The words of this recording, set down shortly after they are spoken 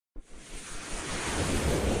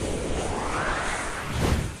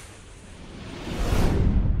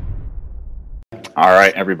All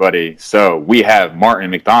right, everybody. So we have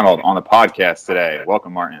Martin McDonald on the podcast today.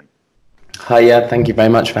 Welcome, Martin. Hiya, thank you very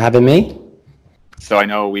much for having me. So I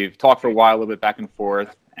know we've talked for a while, a little bit back and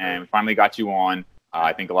forth, and we finally got you on.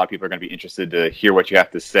 I think a lot of people are going to be interested to hear what you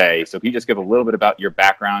have to say. So can you just give a little bit about your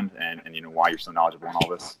background and why you're so knowledgeable in all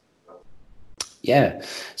this? Yeah.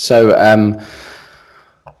 So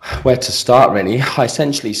where to start, really? I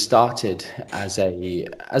essentially started as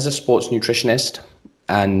a sports nutritionist,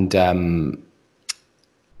 and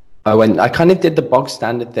I kind of did the bog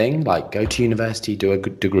standard thing, like go to university, do a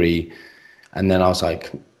good degree, and then I was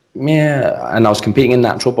like, yeah, and I was competing in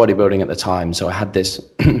natural bodybuilding at the time, so I had this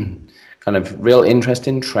kind of real interest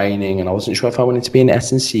in training, and I wasn't sure if I wanted to be an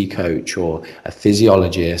S&C coach or a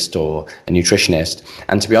physiologist or a nutritionist.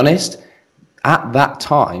 And to be honest, at that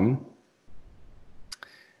time,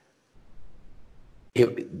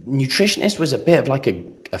 nutritionist was a bit of like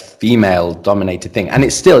a female dominated thing, and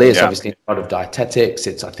it still is. Obviously, a lot of dietetics,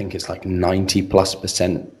 I think it's like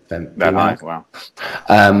 90+% female. That high? Wow.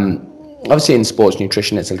 Obviously in sports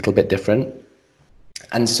nutrition it's a little bit different.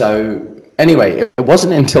 And so anyway, it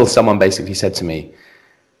wasn't until someone basically said to me,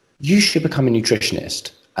 you should become a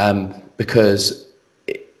nutritionist, because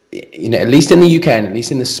at least in the UK and at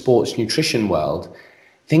least in the sports nutrition world,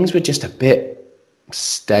 things were just a bit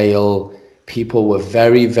stale. People were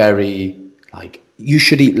very, very like, you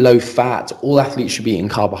should eat low fat, all athletes should be eating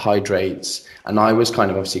carbohydrates. And I was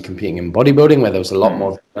kind of obviously competing in bodybuilding where there was a lot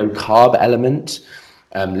more low carb element,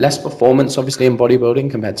 less performance obviously in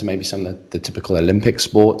bodybuilding compared to maybe some of the typical Olympic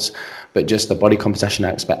sports, but just the body composition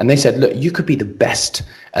aspect. And they said, look, you could be the best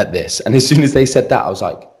at this. And as soon as they said that, I was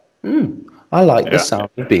like, I like the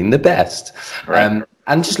sound of being the best. Right.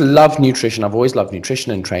 And just love nutrition. I've always loved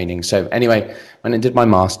nutrition and training. So anyway, when I did my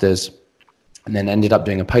master's, and then ended up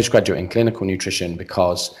doing a postgraduate in clinical nutrition,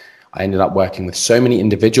 because I ended up working with so many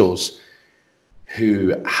individuals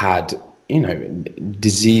who had,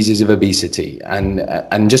 diseases of obesity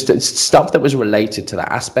and just stuff that was related to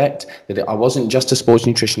that aspect, that I wasn't just a sports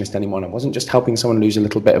nutritionist anymore. I wasn't just helping someone lose a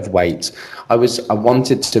little bit of weight. I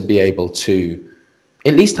wanted to be able to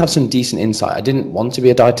at least have some decent insight. I didn't want to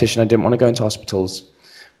be a dietitian. I didn't want to go into hospitals,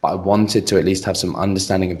 but I wanted to at least have some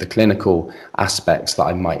understanding of the clinical aspects that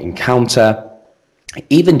I might encounter,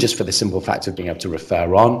 even just for the simple fact of being able to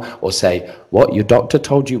refer on or say, what, your doctor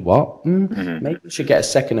told you what? Maybe you should get a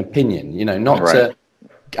second opinion, not to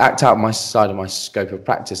act out my side of my scope of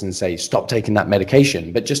practice and say, stop taking that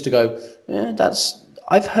medication, but just to go,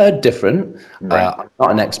 I've heard different. I'm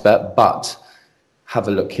not an expert, but have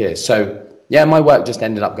a look here. So yeah, my work just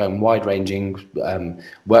ended up going wide-ranging,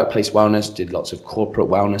 workplace wellness, did lots of corporate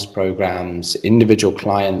wellness programs, individual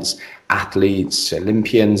clients, athletes,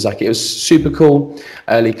 Olympians. Like, it was super cool.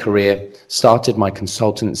 Early career, started my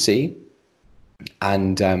consultancy,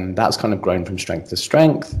 and that's kind of grown from strength to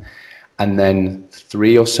strength. And then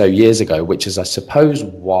 3 or so years ago, which is, I suppose,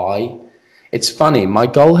 why it's funny, my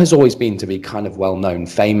goal has always been to be kind of well-known,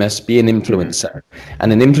 famous, be an influencer.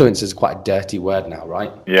 And an influencer is quite a dirty word now,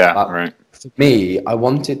 right? Yeah, right. For me,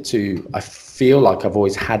 I feel like I've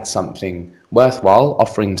always had something worthwhile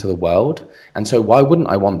offering to the world. And so why wouldn't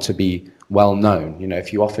I want to be well known?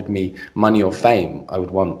 If you offered me money or fame, I would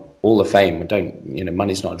want all the fame.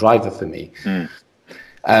 Money's not a driver for me.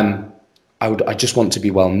 I just want to be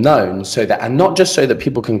well known, so that, and not just so that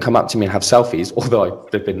people can come up to me and have selfies, although I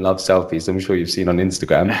flipping love selfies, I'm sure you've seen on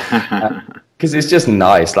Instagram, because it's just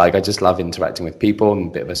nice. Like, I just love interacting with people. I'm a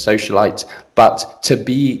bit of a socialite, but to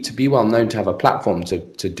be well known, to have a platform to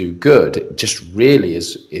do good, it just really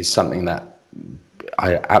is something that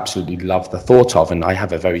I absolutely love the thought of. And I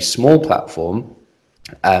have a very small platform,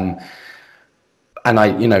 and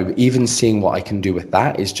I, even seeing what I can do with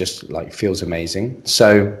that is just like, feels amazing.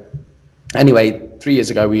 So anyway, 3 years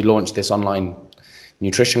ago, we launched this online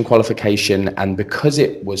nutrition qualification, and because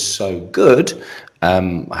it was so good,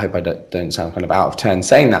 I hope I don't sound kind of out of turn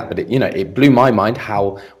saying that, but it blew my mind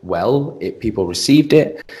how well people received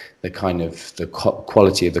it, the kind of the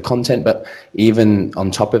quality of the content, but even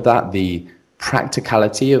on top of that, the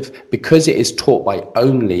practicality of, because it is taught by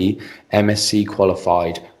only MSc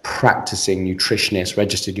qualified practicing nutritionists,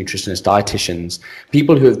 registered nutritionists, dietitians,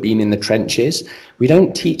 people who have been in the trenches. We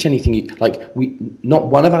don't teach anything like not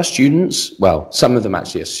one of our students, well, some of them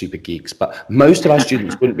actually are super geeks, but most of our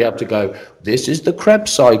students wouldn't be able to go, this is the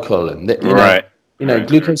Krebs cycle and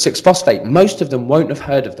glucose 6-phosphate. Most of them won't have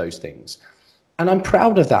heard of those things. And I'm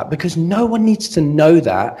proud of that, because no one needs to know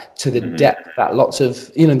that to the depth that lots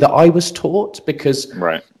of, that I was taught, because,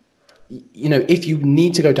 if you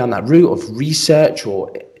need to go down that route of research,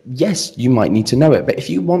 or yes, you might need to know it, but if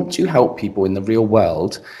you want to help people in the real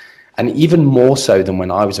world, And even more so than when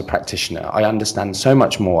I was a practitioner, I understand so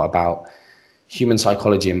much more about human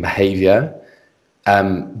psychology and behavior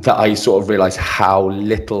that I sort of realize how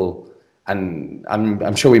little, and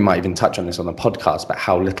I'm sure we might even touch on this on the podcast, but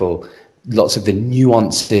how little lots of the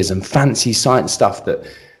nuances and fancy science stuff that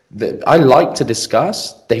I like to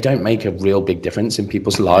discuss, they don't make a real big difference in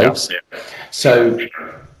people's lives. Yeah. So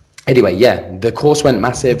anyway, yeah, the course went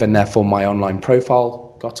massive, and therefore my online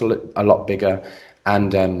profile got a lot bigger.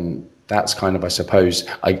 And that's kind of, I suppose,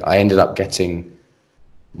 I ended up getting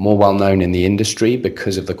more well-known in the industry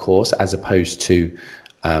because of the course, as opposed to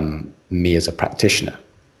me as a practitioner.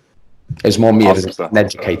 It's more me as an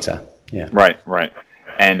educator. Yeah. Right.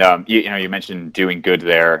 And you mentioned doing good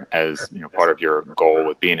there as part of your goal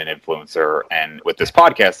with being an influencer, and with this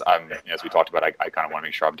podcast, as we talked about, I kind of want to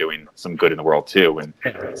make sure I'm doing some good in the world too. And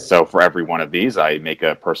so for every one of these, I make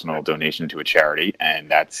a personal donation to a charity,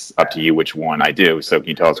 and that's up to you which one I do. So can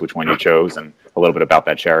you tell us which one you chose and a little bit about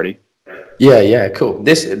that charity? Yeah, cool.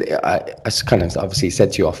 This I kind of obviously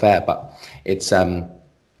said to you off air, but it's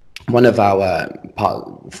one of our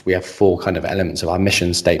we have 4 kind of elements of our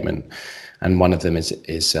mission statement. And one of them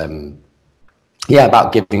is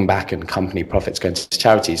about giving back and company profits going to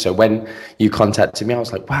charity. So when you contacted me, I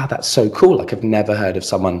was like, wow, that's so cool. Like, I've never heard of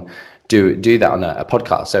someone do that on a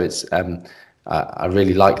podcast. So it's I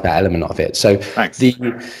really like that element of it. So thanks.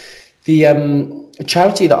 The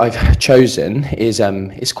charity that I've chosen is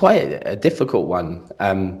quite a difficult one.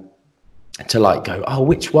 To go, oh,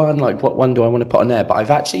 which one? Like, what one do I want to put on there? But I've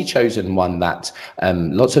actually chosen one that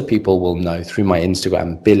lots of people will know through my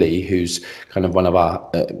Instagram, Billy, who's kind of one of our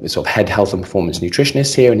sort of head health and performance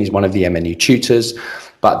nutritionists here, and he's one of the MNU tutors.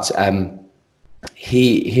 But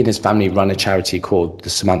he and his family run a charity called the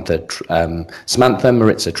Samantha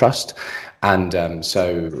Maritza Trust. And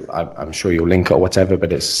so I'm sure you'll link it or whatever,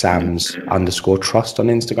 but it's Sam's_trust on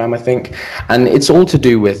Instagram, I think. And it's all to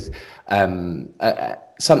do with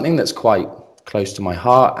something that's quite close to my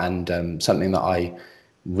heart, and something that I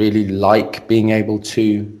really like being able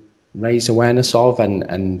to raise awareness of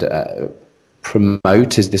and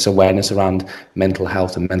promote, is this awareness around mental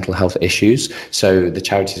health and mental health issues. So the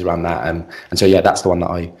charity's around that. And so, yeah, that's the one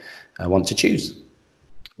that I want to choose.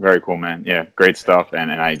 Very cool, man. Yeah, great stuff.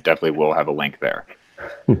 And I definitely will have a link there.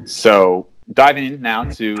 So diving in now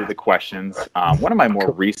to the questions. One of my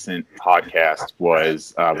more recent podcasts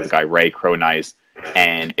was with the guy Ray Cronice,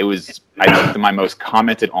 and it was, I think, my most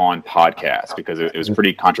commented on podcast because it was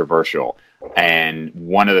pretty controversial. And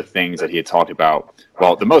one of the things that he had talked about,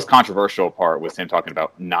 well, the most controversial part was him talking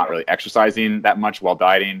about not really exercising that much while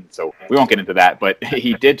dieting. So we won't get into that, but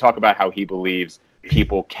he did talk about how he believes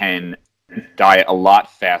people can diet a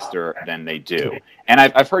lot faster than they do. And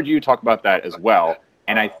I've heard you talk about that as well.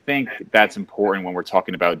 And I think that's important when we're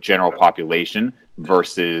talking about general population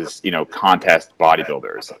versus, contest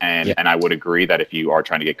bodybuilders. And I would agree that if you are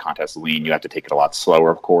trying to get contest lean, you have to take it a lot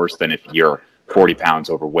slower, of course, than if you're 40 pounds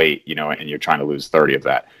overweight, and you're trying to lose 30 of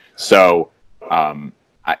that. So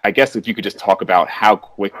I guess if you could just talk about how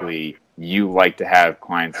quickly you like to have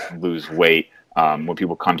clients lose weight when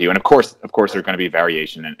people come to you. And of course, there's going to be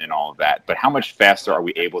variation in all of that. But how much faster are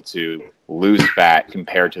we able to lose fat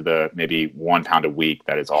compared to the maybe 1 pound a week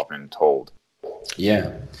that is often told?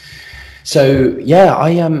 Yeah. So, yeah,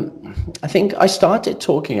 I think I started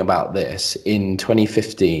talking about this in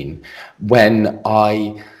 2015 when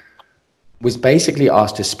I was basically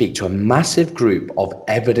asked to speak to a massive group of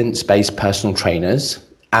evidence-based personal trainers.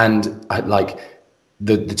 And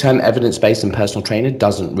the term evidence-based and personal trainer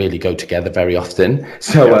doesn't really go together very often.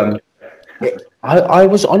 So I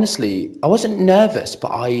was honestly, I wasn't nervous,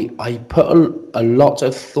 but I put a lot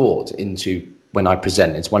of thought into when I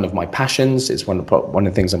present. It's one of my passions. It's one of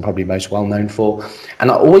the things I'm probably most well known for. And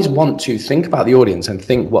I always want to think about the audience and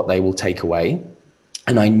think what they will take away.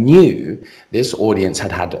 And I knew this audience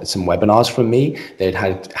had some webinars from me. They'd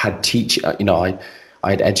had teach, I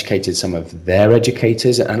had educated some of their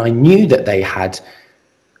educators, and I knew that they had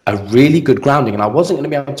a really good grounding, and I wasn't going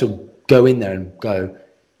to be able to go in there and go,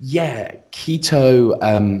 yeah, keto,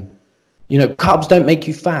 carbs don't make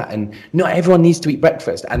you fat, and not everyone needs to eat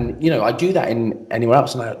breakfast. And, I do that in anywhere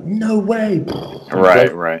else, and I'm like, no way.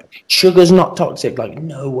 Right. Sugar's not toxic,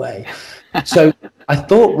 no way. So I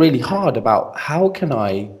thought really hard about how can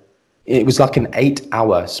it was like an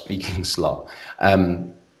 8-hour speaking slot.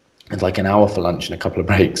 It's like an hour for lunch and a couple of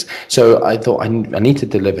breaks. So I thought I need to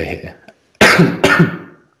deliver here.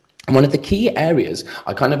 And one of the key areas,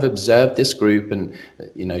 I kind of observed this group and,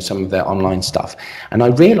 some of their online stuff. And I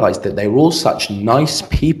realized that they were all such nice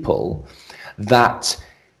people that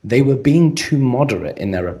they were being too moderate in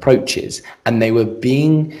their approaches, and they weren't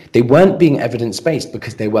being evidence-based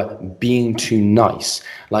because they were being too nice.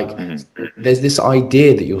 Like there's this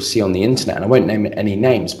idea that you'll see on the internet, and I won't name any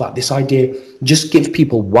names, but this idea, just give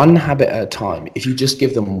people one habit at a time. If you just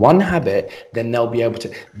give them one habit, then they'll be able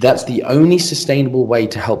to, that's the only sustainable way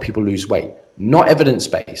to help people lose weight, not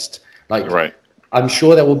evidence-based. Like, right. I'm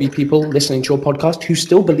sure there will be people listening to your podcast who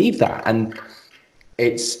still believe that. And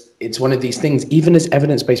it's one of these things, even as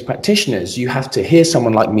evidence-based practitioners, you have to hear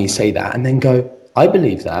someone like me say that and then go, I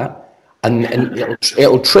believe that. And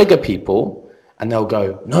it'll trigger people, and they'll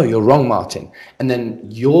go, no, you're wrong, Martin. And then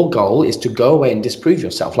your goal is to go away and disprove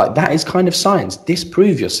yourself. Like, that is kind of science.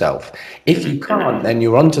 Disprove yourself. If you can't, then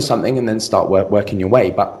you're onto something, and then start working your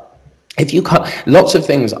way. But if you can't, lots of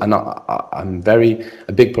things, and I'm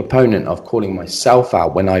a big proponent of calling myself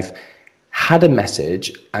out when I've had a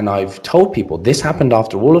message and I've told people this happened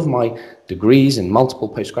after all of my degrees and multiple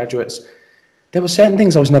postgraduates. There were certain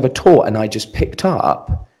things I was never taught, and I just picked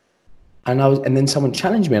up, and then someone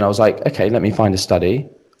challenged me, and I was like, okay, let me find a study.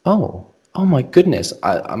 Oh my goodness,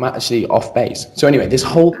 I'm actually off base. So anyway, this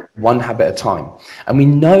whole one habit at a time. And we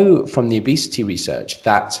know from the obesity research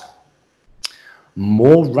that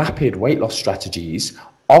more rapid weight loss strategies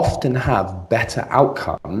often have better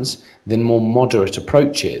outcomes than more moderate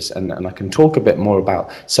approaches. And I can talk a bit more about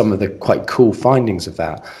some of the quite cool findings of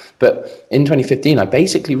that. But in 2015, I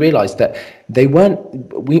basically realized that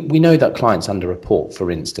we know that clients underreport, for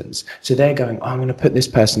instance. So they're going, I'm going to put this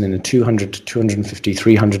person in a 200 to 250,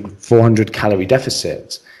 300, 400 calorie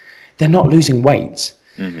deficit. They're not losing weight.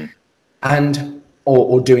 Mm-hmm. And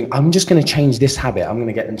or doing, I'm just going to change this habit. I'm going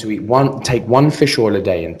to get them to take one fish oil a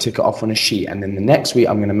day and tick it off on a sheet. And then the next week,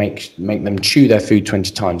 I'm going to make them chew their food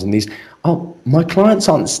 20 times. And my clients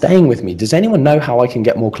aren't staying with me. Does anyone know how I can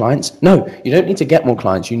get more clients? No, you don't need to get more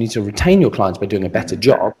clients. You need to retain your clients by doing a better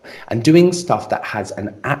job and doing stuff that has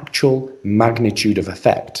an actual magnitude of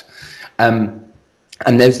effect. And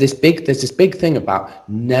there's this big thing about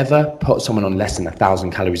never put someone on less than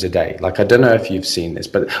 1,000 calories a day. Like, I don't know if you've seen this,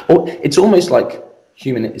 but it's almost like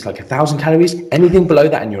it's like 1,000 calories. Anything below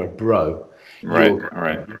that, and you're a bro. Right.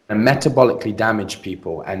 You're a metabolically damaged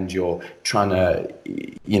people, and you're trying to,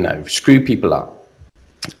 screw people up.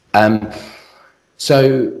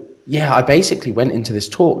 So yeah, I basically went into this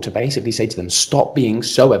talk to basically say to them, stop being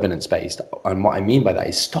so evidence-based. And what I mean by that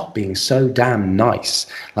is stop being so damn nice.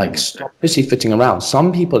 Like, stop pussyfooting around.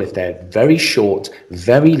 Some people, if they're very short,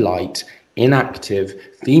 very light, inactive,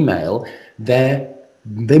 female, they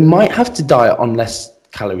might have to diet on less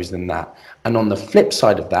calories than that. And on the flip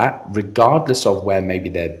side of that, regardless of where maybe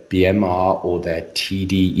their BMR or their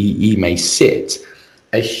TDEE may sit,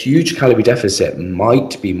 a huge calorie deficit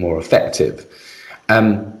might be more effective.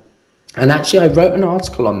 And actually, I wrote an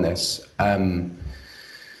article on this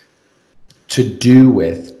to do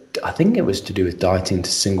with dieting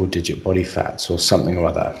to single-digit body fats or something or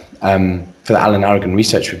other for the Alan Aragon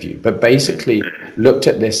Research Review. But basically looked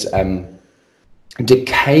at this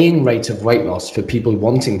decaying rate of weight loss for people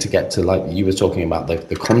wanting to get to, like you were talking about,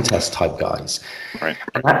 the contest type guys. Right.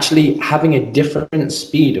 And actually having a different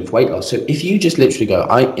speed of weight loss. So if you just literally go,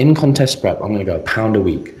 in contest prep, I'm going to go a pound a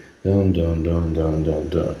week. And a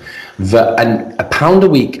pound a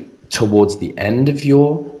week towards the end of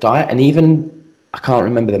your diet, and even I can't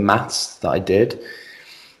remember the maths that I did,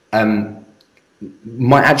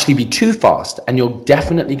 might actually be too fast, and you're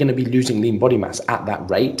definitely going to be losing lean body mass at that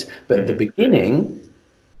rate. But at the beginning,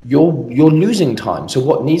 you're losing time. So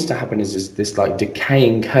what needs to happen is this like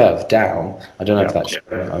decaying curve down. I don't know if that's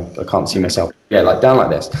I can't see myself. Yeah, like down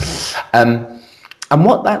like this. And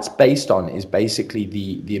what that's based on is basically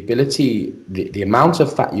the ability, the amount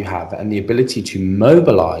of fat you have, and the ability to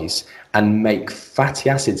mobilize and make fatty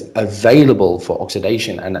acids available for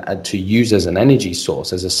oxidation and to use as an energy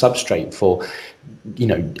source, as a substrate for,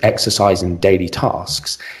 exercise and daily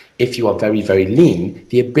tasks. If you are very, very lean,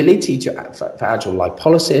 the ability for agile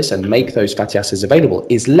lipolysis and make those fatty acids available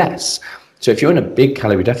is less. So if you're in a big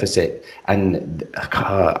calorie deficit, and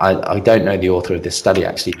I don't know the author of this study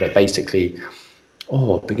actually, but basically,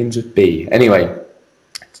 it begins with B. Anyway,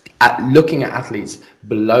 looking at athletes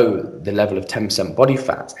below the level of 10% body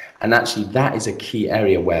fat, and actually that is a key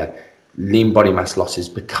area where lean body mass losses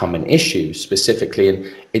become an issue specifically, and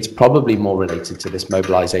it's probably more related to this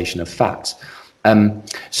mobilization of fat.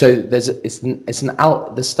 So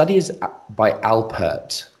the study is by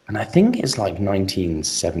Alpert, and I think it's like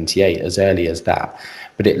 1978, as early as that,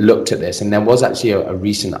 but it looked at this, and there was actually a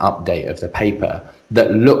recent update of the paper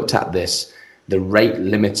that looked at this, the rate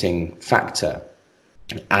limiting factor.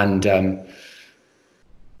 And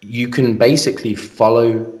you can basically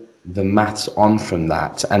follow the maths on from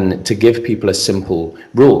that and to give people a simple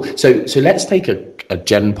rule. So let's take a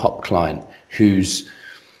Gen Pop client who's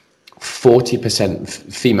 40%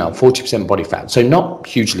 female, 40% body fat. So not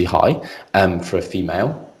hugely high for a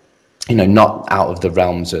female, not out of the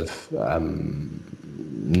realms of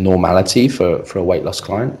normality for a weight loss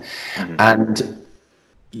client. Mm-hmm. And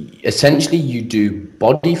essentially you do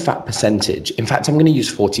body fat percentage. In fact, I'm going to use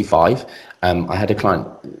 45. I had a client,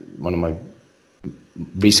 one of my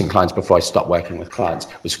recent clients before I stopped working with clients,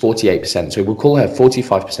 was 48%. So we'll call her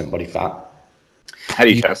 45% body fat. How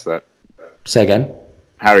do you test that? Say again?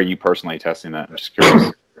 How are you personally testing that? I'm just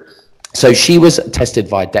curious. So she was tested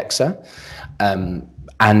via DEXA.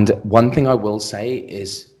 And one thing I will say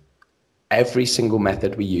is every single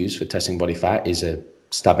method we use for testing body fat is a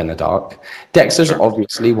stab in the dark. DEXA is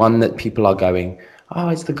obviously one that people are going, oh,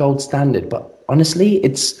 it's the gold standard. But honestly,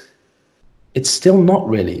 it's still not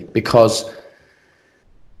really, because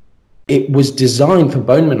it was designed for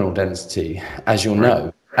bone mineral density, as you'll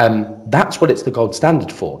know. That's what it's the gold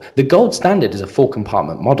standard for. The gold standard is a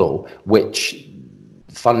 4-compartment model, which,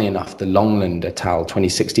 funnily enough, the Longland et al.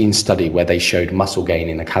 2016 study where they showed muscle gain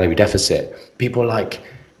in a calorie deficit, people are like,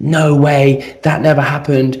 no way, that never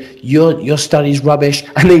happened, your study's rubbish.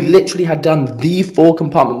 And they literally had done the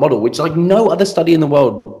 4-compartment model, which like no other study in the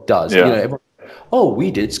world does. Yeah. Everyone,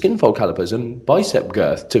 we did skin fold calipers and bicep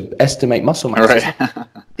girth to estimate muscle mass. Right.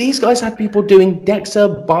 These guys had people doing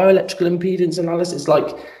DEXA bioelectrical impedance analysis,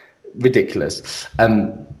 like ridiculous.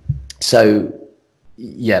 So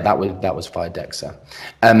yeah, that was via DEXA.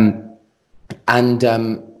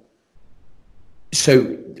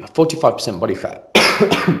 So 45% body fat.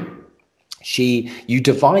 You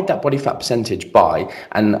divide that body fat percentage by,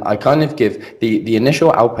 and I kind of give the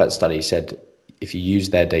initial Alpert study said if you use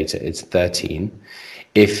their data, it's 13.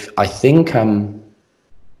 If I think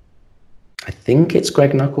it's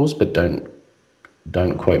Greg Nuckols, but don't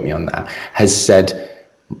quote me on that, has said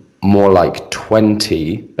more like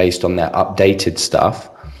 20 based on their updated stuff.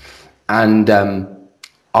 And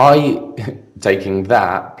I, taking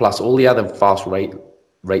that plus all the other fast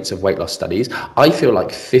rates of weight loss studies, I feel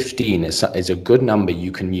like 15 is a good number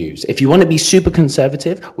you can use. If you want to be super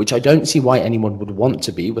conservative, which I don't see why anyone would want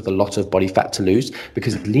to be with a lot of body fat to lose,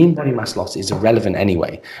 because lean body mass loss is irrelevant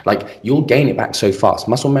anyway. Like, you'll gain it back so fast.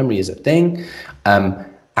 Muscle memory is a thing. And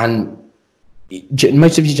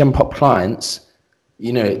most of your Gen Pop clients,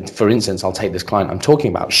 for instance, I'll take this client I'm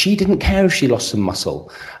talking about. She didn't care if she lost some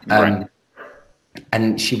muscle. Right.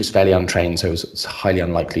 And she was fairly untrained, so it was highly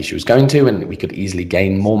unlikely she was going to, and we could easily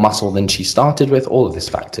gain more muscle than she started with, all of these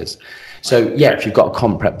factors. So yeah, if you've got a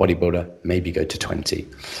comp prep bodybuilder, maybe go to 20.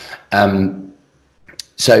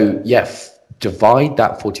 So yeah, divide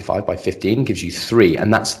that 45 by 15 gives you 3,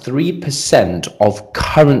 and that's 3% of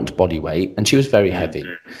current body weight, and she was very heavy.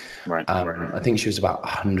 Right. I think she was about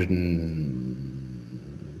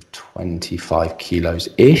 125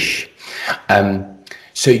 kilos-ish.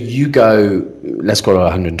 So you go, let's call it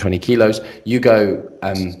 120 kilos, you go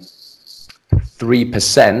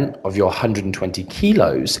 3% of your 120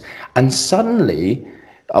 kilos, and suddenly,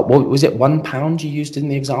 what was it, 1 pound you used in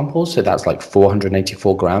the example? So that's like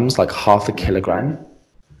 484 grams, like half a kilogram.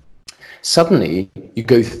 Suddenly, you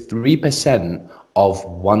go 3% of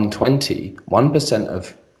 120, 1%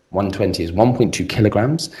 of 120 is 1.2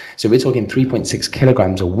 kilograms. So we're talking 3.6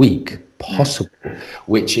 kilograms a week possible,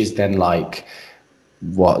 which is then like,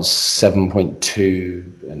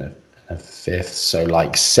 7.2 and a fifth, so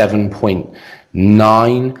like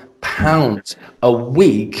 7.9 pounds a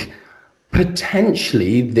week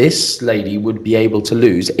potentially this lady would be able to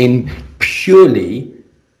lose in purely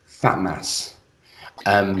fat mass.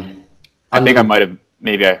 I think I might have,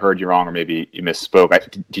 maybe I heard you wrong, or maybe you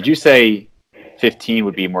misspoke. Did you say 15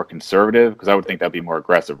 would be more conservative? Because I would think that'd be more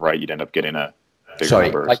aggressive, right? You'd end up getting a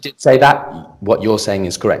Sorry, numbers. I did say that. What you're saying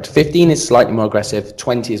is correct. 15 is slightly more aggressive.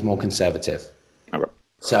 20 is more conservative. Okay.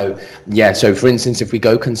 So, yeah. So, for instance, if we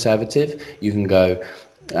go conservative, you can go,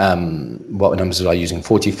 what numbers are I using?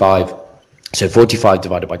 45. So 45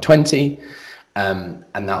 divided by 20, and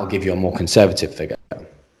that will give you a more conservative figure.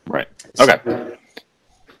 Right. Okay.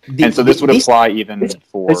 And so this would apply even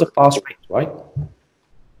for... There's a fast rate, right?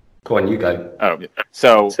 Go on, you go. Oh, yeah.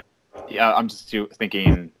 So, yeah, I'm just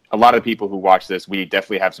thinking... A lot of the people who watch this, we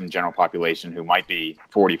definitely have some general population who might be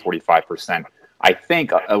 40-45%. I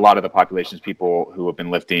think a lot of the population is people who have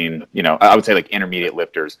been lifting, I would say like intermediate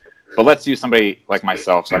lifters. But let's use somebody like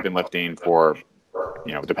myself. So I've been lifting for,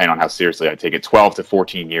 depending on how seriously I take it, 12 to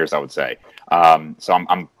 14 years, I would say. So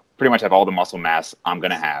I'm pretty much have all the muscle mass I'm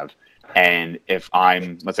going to have. And if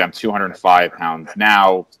let's say I'm 205 pounds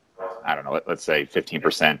now, I don't know, let's say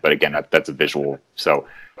 15%, but again, that's a visual. So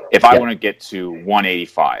if I want to get to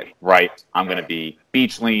 185, right, I'm going to be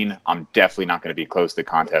beach lean. I'm definitely not going to be close to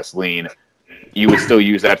contest lean. You would still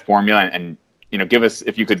use that formula and give us,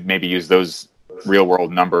 if you could maybe use those real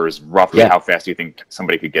world numbers, roughly how fast do you think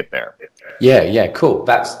somebody could get there? Yeah, cool.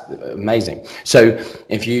 That's amazing. So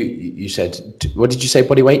if you said, what did you say,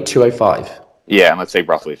 body weight? 205? Yeah, and let's say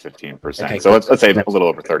roughly 15%. Okay, so let's say a little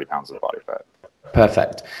over 30 pounds of body fat.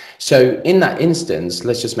 Perfect. So in that instance,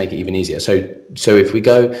 let's just make it even easier. So if we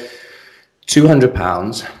go 200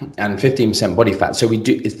 pounds and 15% body fat, so we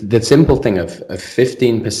do the simple thing of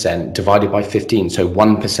 15% divided by 15, so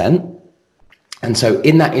 1%. And so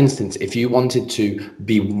in that instance, if you wanted to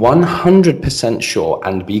be 100% sure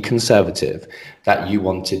and be conservative that you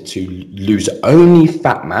wanted to lose only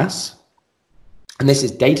fat mass, and this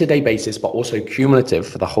is day-to-day basis, but also cumulative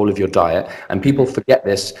for the whole of your diet, and people forget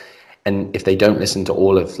this, and if they don't listen to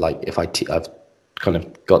all of, like, I've kind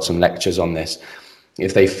of got some lectures on this,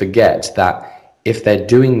 if they forget that if they're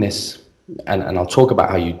doing this, and I'll talk about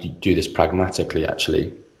how you do this pragmatically,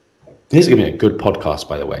 actually. This is going to be a good podcast,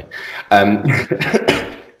 by the way.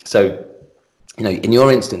 So, in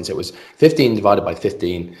your instance, it was 15 divided by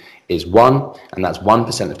 15 is 1, and that's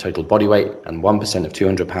 1% of total body weight, and 1% of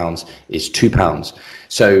 200 pounds is 2 pounds.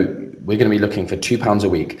 So we're going to be looking for 2 pounds a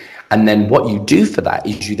week. And then what you do for that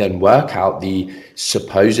is you then work out the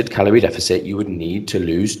supposed calorie deficit you would need to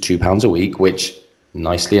lose 2 pounds a week, which,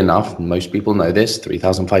 nicely enough, most people know this,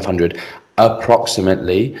 3,500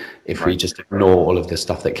 approximately, if we just ignore all of the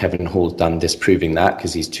stuff that Kevin Hall's done disproving that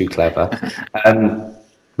because he's too clever.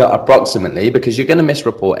 But approximately, because you're going to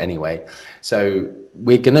misreport anyway. So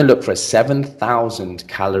we're going to look for a 7,000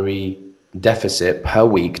 calorie deficit per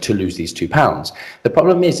week to lose these 2 pounds. The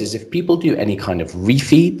problem is if people do any kind of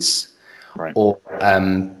refeeds or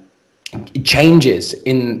changes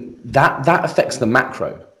in that affects the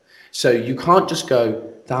macro. So you can't just go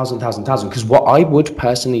 1,000, because what I would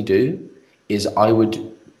personally do is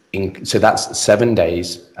so that's 7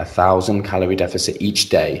 days, 1,000 calorie deficit each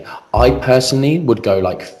day. I personally would go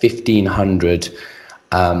like 1,500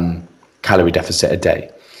 calorie deficit a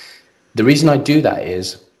day. The reason I do that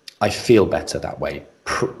is I feel better that way.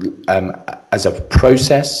 As a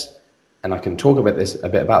process, and I can talk about this a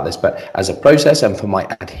bit about this, but as a process and for my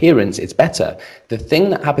adherence, it's better. The thing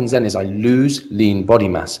that happens then is I lose lean body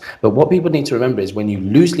mass. But what people need to remember is when you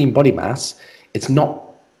lose lean body mass, it's not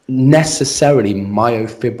necessarily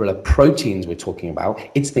myofibrillar proteins we're talking about.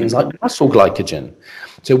 It's things like muscle glycogen.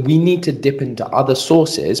 So we need to dip into other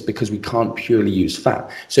sources because we can't purely use fat.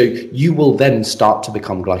 So you will then start to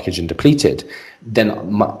become glycogen depleted.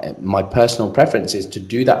 Then my personal preference is to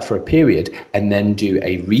do that for a period and then do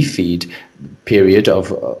a refeed period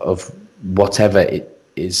of whatever it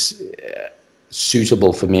is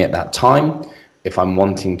suitable for me at that time. If I'm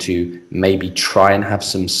wanting to maybe try and have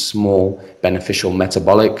some small beneficial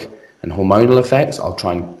metabolic and hormonal effects, I'll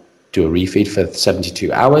try and do a refeed for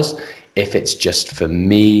 72 hours. If it's just for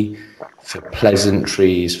me, for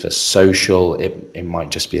pleasantries, for social, it might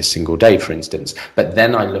just be a single day, for instance. But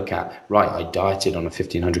then I look at, I dieted on a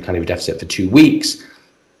 1,500 calorie deficit for 2 weeks,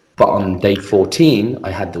 but on day 14, I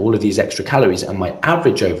had all of these extra calories, and my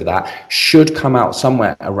average over that should come out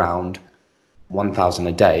somewhere around 1,000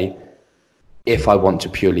 a day, if I want to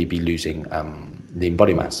purely be losing lean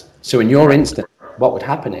body mass. So in your instance, what would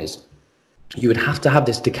happen is you would have to have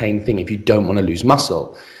this decaying thing if you don't want to lose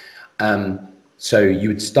muscle. So you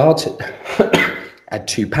would start at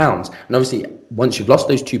 2 pounds. And obviously, once you've lost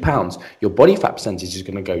those 2 pounds, your body fat percentage is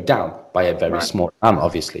going to go down by a very small amount,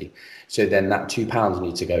 obviously. So then that 2 pounds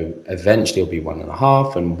needs to go, eventually it'll be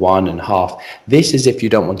 1.5 and 1.5. This is if you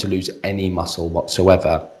don't want to lose any muscle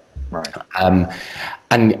whatsoever. And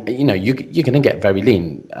you're going to get very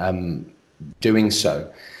lean doing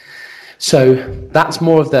so. So that's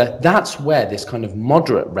where this kind of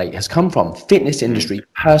moderate rate has come from. Fitness industry,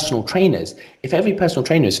 personal trainers. If every personal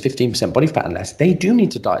trainer is 15% body fat and less, they do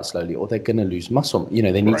need to diet slowly or they're going to lose muscle.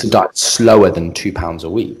 They need to diet slower than 2 pounds a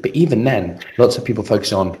week. But even then, lots of people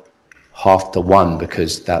focus on 1/2 to 1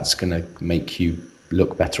 because that's going to make you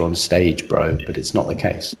look better on stage, bro. But it's not the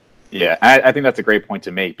case. Yeah, I think that's a great point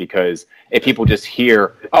to make, because if people just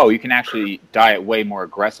hear, oh, you can actually diet way more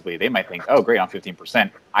aggressively, they might think, oh, great, I'm 15%,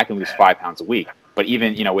 I can lose 5 pounds a week. But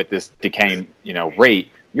even, with this decaying, rate,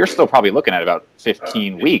 you're still probably looking at about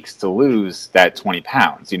 15 weeks to lose that 20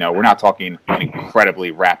 pounds. We're not talking an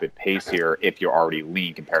incredibly rapid pace here if you're already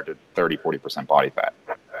lean compared to 30, 40% body fat.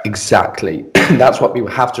 Exactly. That's what people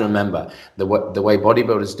have to remember. The way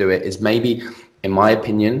bodybuilders do it is maybe, in my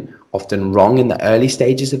opinion, often wrong in the early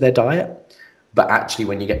stages of their diet. But actually,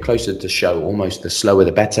 when you get closer to show, almost the slower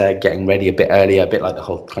the better, getting ready a bit earlier, a bit like the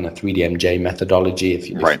whole kind of 3DMJ methodology. If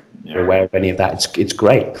you're aware of any of that, it's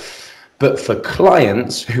great. But for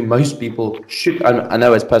clients who most people should, I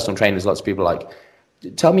know as personal trainers, lots of people are like,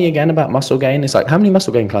 tell me again about muscle gain. It's like, how many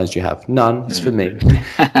muscle gain clients do you have? None. It's for me.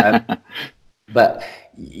 But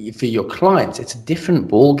for your clients, it's a different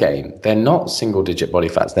ball game. They're not single digit body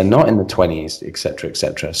fats. They're not in the 20s, et cetera, et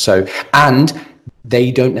cetera. So, and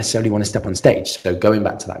they don't necessarily want to step on stage. So going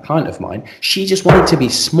back to that client of mine, she just wanted to be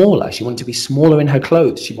smaller. She wanted to be smaller in her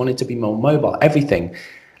clothes. She wanted to be more mobile, everything.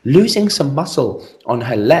 Losing some muscle on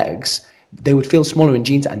her legs, they would feel smaller in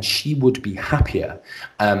jeans and she would be happier.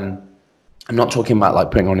 I'm not talking about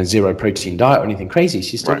like putting on a 0 protein diet or anything crazy.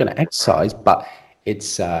 She's still going to exercise, but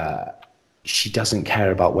it's she doesn't care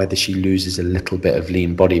about whether she loses a little bit of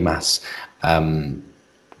lean body mass,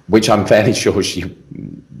 which I'm fairly sure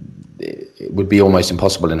it would be almost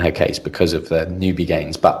impossible in her case because of the newbie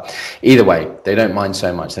gains. But either way, they don't mind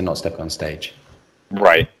so much. They're not stepping on stage.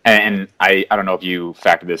 Right. And I don't know if you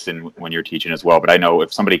factor this in when you're teaching as well, but I know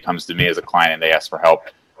if somebody comes to me as a client and they ask for help,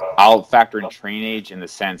 I'll factor in train age in the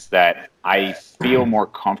sense that I feel more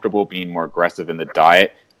comfortable being more aggressive in the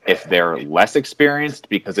diet if they're less experienced,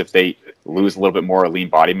 because if they lose a little bit more lean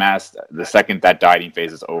body mass, the second that dieting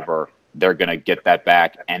phase is over, they're going to get that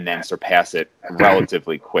back and then surpass it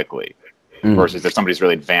relatively quickly. Versus if somebody's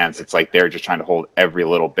really advanced, it's like they're just trying to hold every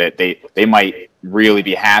little bit. They might really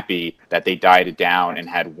be happy that they dieted down and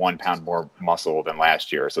had 1 pound more muscle than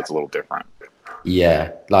last year, so it's a little different.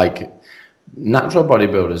 Yeah, like natural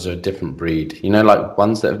bodybuilders are a different breed. You know, like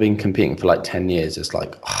ones that have been competing for like 10 years, it's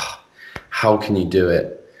like, how can you do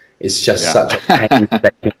it? It's just such a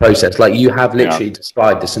painstaking process. Like you have literally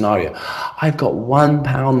described the scenario. I've got 1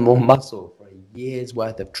 pound more muscle for a year's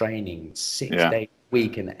worth of training, 6 days a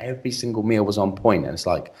week, and every single meal was on point. And it's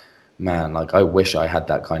like, man, like I wish I had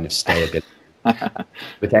that kind of stability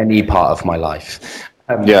with any part of my life.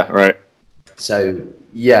 So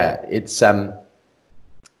yeah, it's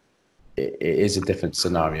it is a different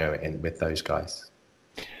scenario with those guys.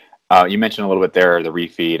 You mentioned a little bit there, the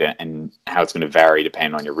refeed and how it's going to vary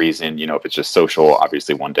depending on your reason. You know, if it's just social,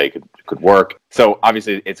 obviously one day could work. So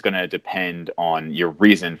obviously it's going to depend on your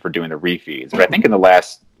reason for doing the refeeds. But I think in the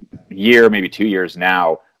last year, maybe 2 years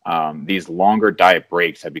now, these longer diet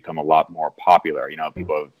breaks have become a lot more popular. You know,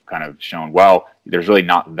 people have kind of shown, well, there's really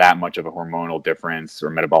not that much of a hormonal difference or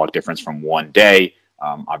metabolic difference from one day.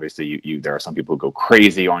 Obviously, there are some people who go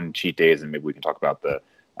crazy on cheat days, and maybe we can talk about the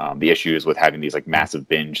issues with having these like massive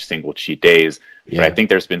binge single cheat days. But I think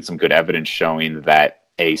there's been some good evidence showing that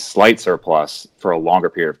a slight surplus for a longer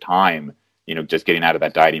period of time, you know, just getting out of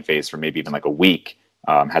that dieting phase for maybe even like a week,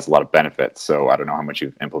 has a lot of benefits. So I don't know how much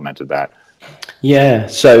you've implemented that. Yeah.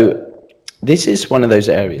 So this is one of those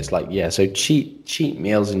areas like, so cheat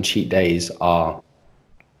meals and cheat days are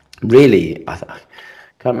really, I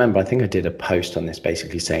can't remember. I think I did a post on this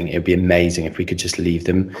basically saying it would be amazing if we could just leave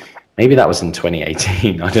them. Maybe that was in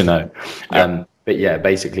 2018. I don't know. But yeah,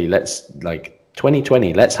 basically let's like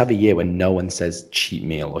 2020, let's have a year when no one says cheat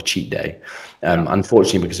meal or cheat day.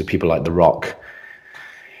 Unfortunately, because of people like The Rock,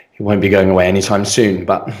 he won't be going away anytime soon,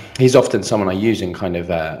 but he's often someone I use in kind of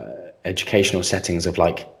educational settings of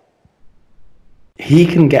like, he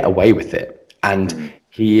can get away with it. And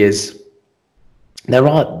he is, there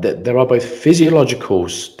are both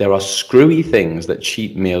physiologicals, there are screwy things that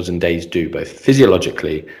cheat meals and days do, both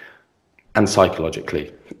physiologically and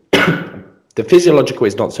psychologically. The physiological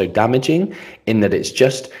is not so damaging in that it's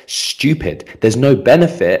just stupid. There's no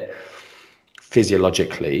benefit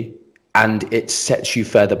physiologically, and it sets you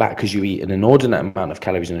further back because you eat an inordinate amount of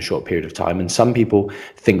calories in a short period of time. And some people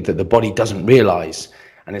think that the body doesn't realize.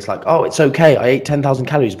 And it's like, oh, it's okay. I ate 10,000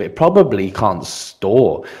 calories, but it probably can't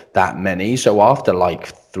store that many. So after like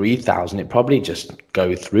 3,000, it probably just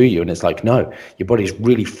go through you. And it's like, no, your body's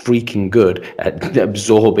really freaking good at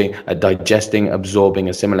absorbing, at digesting, absorbing,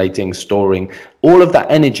 assimilating, storing all of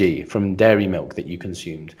that energy from dairy milk that you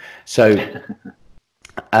consumed. So,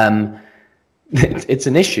 it's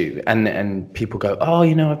an issue, and people go, oh,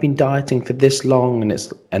 you know, I've been dieting for this long,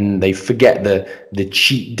 and they forget the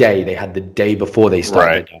cheat day they had the day before they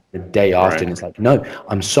started, the day after, and it's like, no,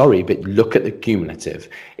 I'm sorry, but look at the cumulative.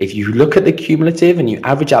 If you look at the cumulative and you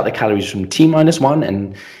average out the calories from T-1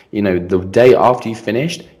 and, you know, the day after you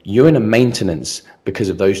finished, you're in a maintenance because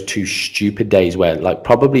of those 2 stupid days where like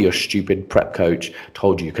probably your stupid prep coach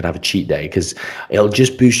told you could have a cheat day because it'll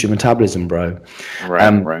just boost your metabolism, bro.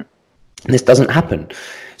 Right. This doesn't happen.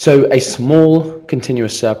 So a small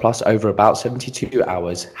continuous surplus over about 72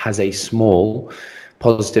 hours has a small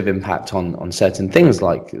positive impact on certain things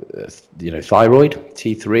like, you know, thyroid,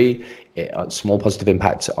 T3. small positive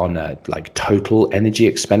impact on like total energy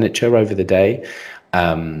expenditure over the day.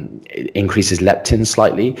 It increases leptin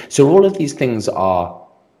slightly. So all of these things are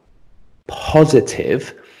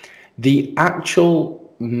positive. The actual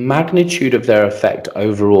magnitude of their effect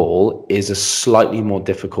overall is a slightly more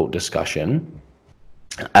difficult discussion.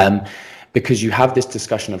 Because you have this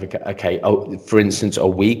discussion of, for instance, a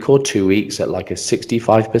week or 2 weeks at like a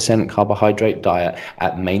 65% carbohydrate diet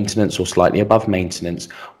at maintenance or slightly above maintenance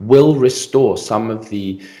will restore some of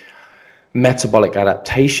the metabolic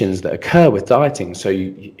adaptations that occur with dieting. So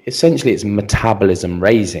essentially it's metabolism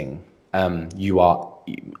raising. You are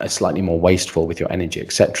slightly more wasteful with your energy,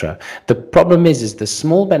 etc. The problem is the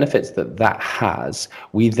small benefits that has,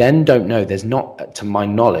 we then don't know. There's not, to my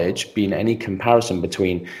knowledge, been any comparison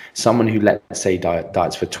between someone who, let's say,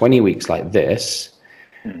 diets for 20 weeks like this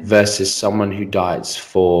versus someone who diets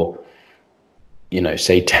for,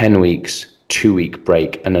 say 10 weeks, 2-week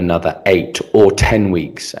break and another 8 or 10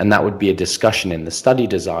 weeks. And that would be a discussion in the study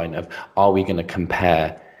design of, are we going to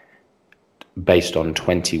compare based on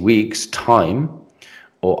 20 weeks time,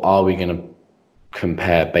 or are we going to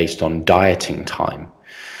compare based on dieting time?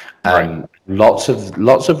 Right. Lots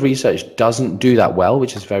of research doesn't do that well,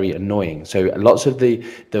 which is very annoying. So lots of the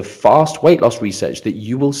fast weight loss research that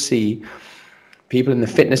you will see people in the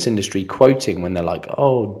fitness industry quoting when they're like,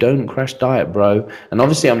 oh, don't crash diet, bro. And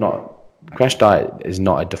obviously crash diet is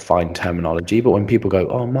not a defined terminology, but when people go,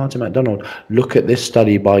 oh, Martin McDonald, look at this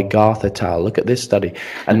study by Garth et al., look at this study.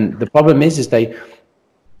 And the problem is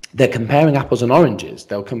they're comparing apples and oranges.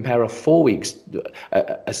 They'll compare a 4 weeks,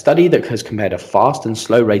 a study that has compared a fast and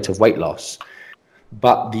slow rate of weight loss,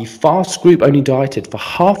 but the fast group only dieted for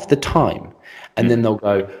half the time. And then they'll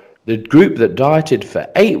go, the group that dieted for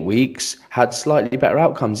 8 weeks had slightly better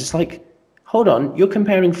outcomes. It's like, hold on, you're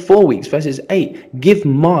comparing 4 weeks versus 8. Give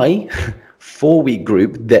my 4-week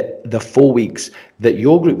group the 4 weeks that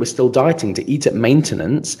your group was still dieting to eat at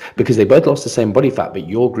maintenance, because they both lost the same body fat, but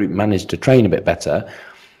your group managed to train a bit better.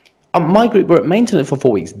 My group were at maintenance for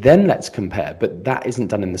 4 weeks. Then let's compare. But that isn't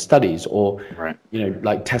done in the studies. Or, right.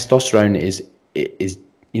 Like testosterone is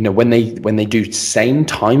when they do same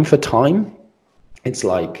time for time, it's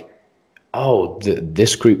like, oh,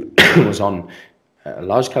 this group was on a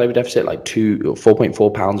large calorie deficit, like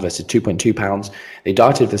 4.4 pounds versus 2.2 pounds. They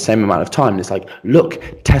dieted for the same amount of time. And it's like, look,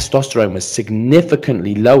 testosterone was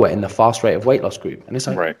significantly lower in the fast rate of weight loss group. And it's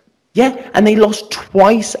like, right. Yeah, and they lost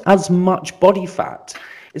twice as much body fat.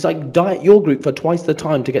 It's like diet your group for twice the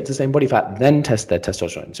time to get to the same body fat, then test their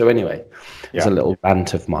testosterone. So anyway, it's a little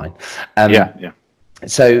rant of mine.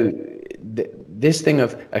 So this thing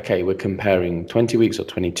of, okay, we're comparing 20 weeks or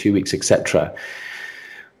 22 weeks, etc.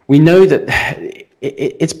 We know that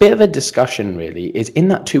it's a bit of a discussion, really, is in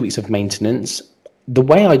that 2 weeks of maintenance. The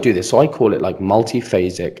way I do this, so I call it like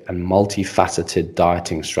multiphasic and multifaceted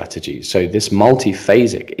dieting strategy. So this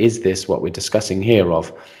multiphasic is this, what we're discussing here,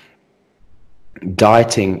 of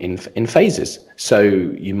dieting in phases. So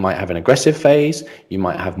you might have an aggressive phase, you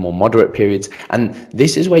might have more moderate periods, and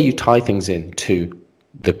this is where you tie things into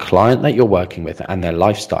the client that you're working with and their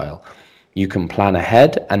lifestyle. You can plan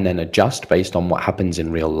ahead and then adjust based on what happens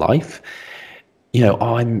in real life.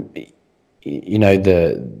 I'm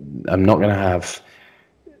not going to have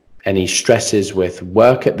any stresses with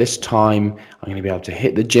work at this time. I'm going to be able to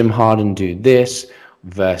hit the gym hard and do this,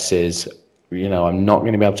 versus I'm not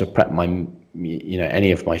going to be able to prep my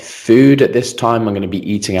any of my food at this time. I'm going to be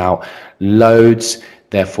eating out loads.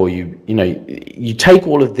 Therefore, you take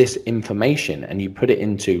all of this information and you put it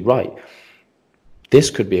into, right, this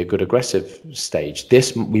could be a good aggressive stage.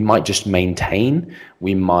 This we might just maintain.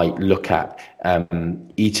 We might look at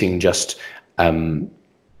eating just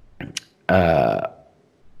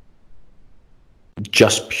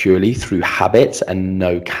purely through habits and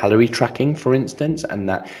no calorie tracking, for instance. And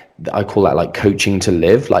that I call that like coaching to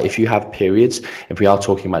live. Like if you have periods, if we are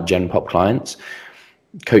talking about Gen Pop clients,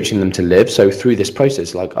 coaching them to live. So through this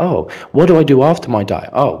process, like, oh, what do I do after my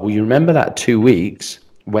diet? Oh, well, you remember that 2 weeks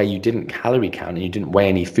where you didn't calorie count and you didn't weigh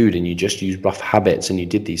any food and you just used rough habits and you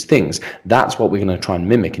did these things. That's what we're going to try and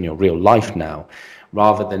mimic in your real life now,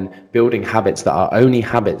 rather than building habits that are only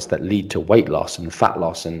habits that lead to weight loss and fat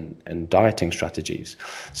loss and dieting strategies.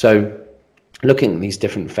 So looking at these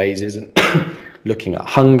different phases and looking at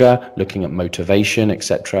hunger, looking at motivation,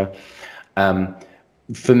 etc.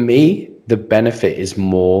 For me, the benefit is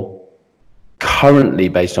more currently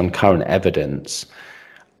based on current evidence.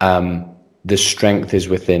 The strength is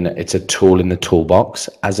within, it's a tool in the toolbox,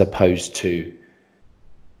 as opposed to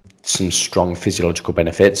some strong physiological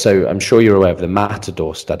benefits. So I'm sure you're aware of the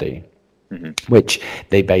Matador study, which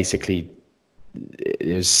they basically,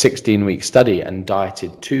 it was a 16-week study and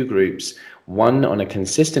dieted 2 groups, one on a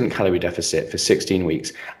consistent calorie deficit for 16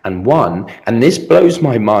 weeks, and this blows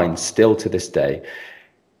my mind still to this day,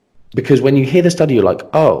 because when you hear the study, you're like,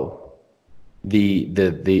 oh,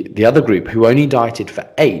 the other group who only dieted for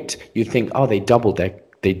 8, you'd think, oh, they doubled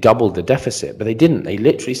the deficit, but they didn't. They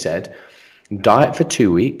literally said, diet for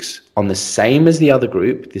 2 weeks on the same as the other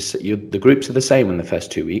group. The groups are the same in the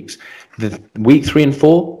first 2 weeks. The week 3 and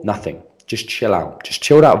 4, nothing. Just chill out. Just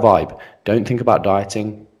chilled out vibe. Don't think about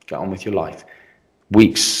dieting. Get on with your life.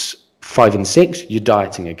 Weeks 5 and 6, you're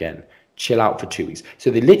dieting again. Chill out for 2 weeks.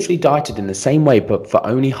 So they literally dieted in the same way, but for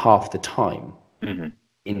only half the time,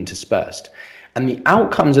 interspersed. And the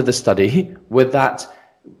outcomes of the study were that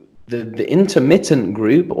the intermittent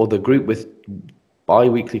group, or the group with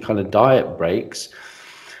bi-weekly kind of diet breaks,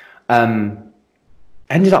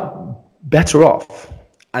 ended up better off.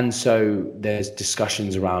 And so there's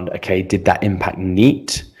discussions around, okay, did that impact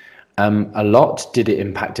NEAT a lot? Did it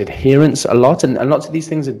impact adherence a lot? And lots of these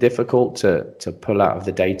things are difficult to pull out of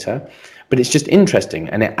the data, but it's just interesting,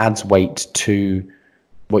 and it adds weight to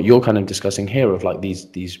what you're kind of discussing here, of like these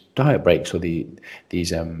diet breaks, or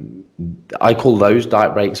these I call those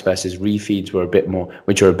diet breaks versus refeeds,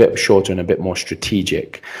 which are a bit shorter and a bit more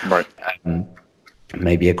strategic, right?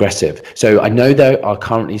 Maybe aggressive. So I know there are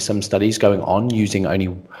currently some studies going on using only,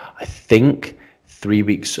 I think, 3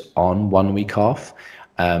 weeks on, 1 week off,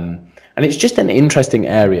 and it's just an interesting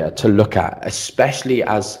area to look at, especially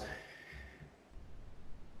as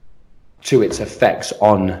to its effects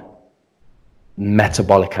on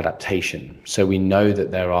metabolic adaptation. So we know that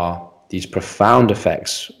there are these profound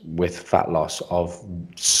effects with fat loss of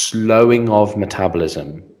slowing of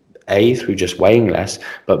metabolism, A, through just weighing less,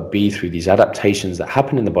 but B, through these adaptations that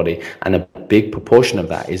happen in the body. And a big proportion of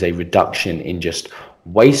that is a reduction in just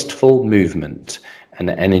wasteful movement and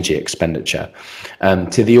energy expenditure,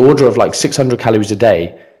 to the order of like 600 calories a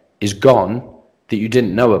day is gone that you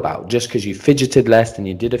didn't know about, just because you fidgeted less and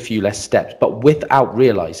you did a few less steps, but without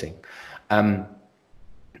realizing.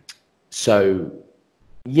 So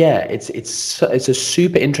yeah, it's a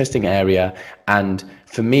super interesting area. And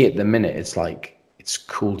for me at the minute, it's like, it's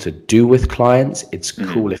cool to do with clients. It's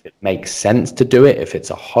cool if it makes sense to do it, if it's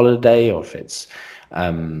a holiday, or if it's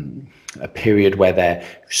a period where they're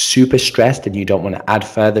super stressed and you don't want to add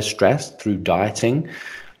further stress through dieting.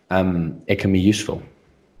 It can be useful.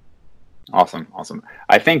 Awesome.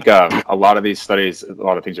 I think a lot of these studies, a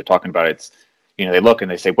lot of things you're talking about, it's, they look and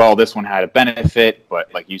they say, well, this one had a benefit,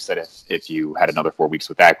 but like you said, if you had another 4 weeks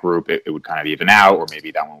with that group, it would kind of even out, or maybe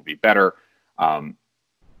that one would be better.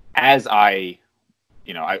 As I'm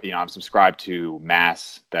subscribed to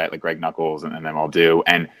Mass, that like Greg Nuckols and them all do,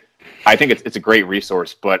 and I think it's a great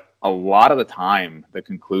resource, but a lot of the time the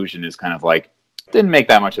conclusion is kind of like, didn't make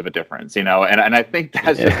that much of a difference, and I think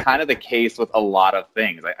that's just kind of the case with a lot of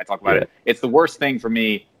things. I talk about it. It's the worst thing for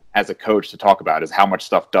me as a coach to talk about, is how much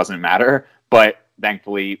stuff doesn't matter. But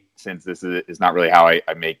thankfully, since this is not really how I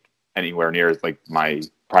make anywhere near like my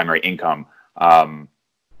primary income,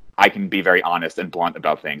 I can be very honest and blunt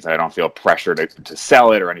about things. I don't feel pressure to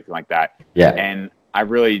sell it or anything like that. Yeah. And I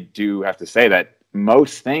really do have to say that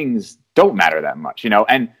most things don't matter that much,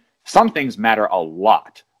 and some things matter a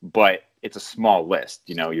lot, but it's a small list.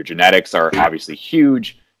 Your genetics are obviously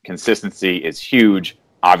huge. Consistency is huge.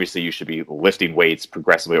 Obviously, you should be lifting weights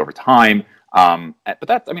progressively over time. But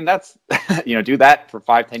that's do that for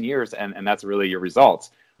 5-10 years, and that's really your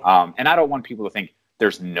results. And I don't want people to think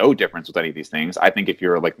there's no difference with any of these things. I think if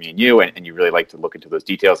you're like me and you, and you really like to look into those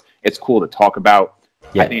details, it's cool to talk about.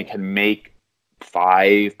 Yeah. I think it can make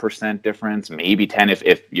 5% difference, maybe 10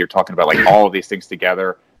 if you're talking about like all of these things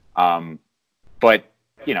together. But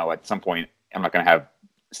at some point, I'm not going to have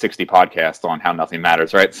 60 podcasts on how nothing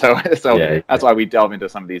matters, right? So that's why we delve into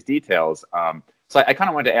some of these details. So I kind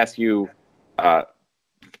of wanted to ask you,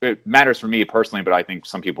 it matters for me personally, but I think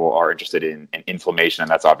some people are interested in inflammation, and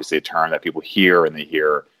that's obviously a term that people hear, and they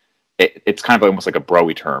hear it's kind of almost like a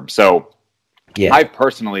bro-y term. So I've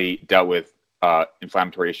personally dealt with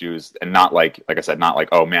inflammatory issues, and not like I said, not like,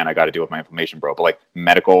 oh man, I got to deal with my inflammation, bro, but like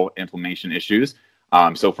medical inflammation issues.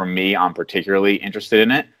 So for me, I'm particularly interested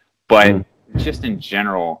in it, but just in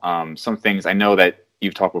general, some things I know that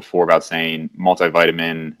you've talked before about saying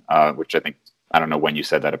multivitamin, which I don't know when you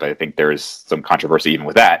said that, but I think there is some controversy even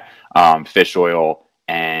with that, fish oil.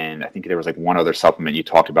 And I think there was like one other supplement you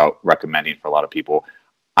talked about recommending for a lot of people.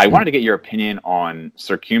 I wanted to get your opinion on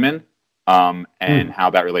curcumin, and how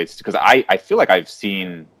that relates, because I feel like I've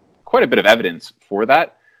seen quite a bit of evidence for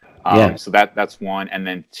that. So that's one. And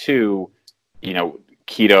then two,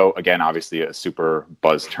 keto, again, obviously a super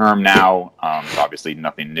buzz term now. It's obviously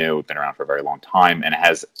nothing new, been around for a very long time, and it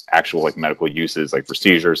has actual like medical uses, like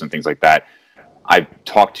procedures and things like that. I've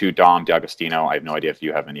talked to Dom D'Agostino. I have no idea if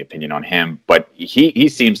you have any opinion on him, but he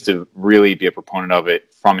seems to really be a proponent of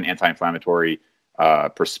it from an anti-inflammatory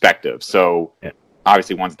perspective. So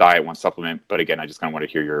obviously one's diet, one's supplement, but again, I just kind of want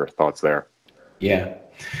to hear your thoughts there. Yeah.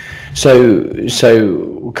 So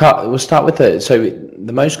we'll start with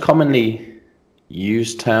the most commonly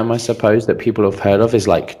used term, I suppose, that people have heard of is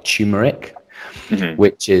like turmeric,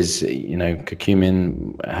 which is, you know,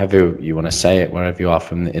 curcumin, however you want to say it, wherever you are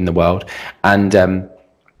in the world. And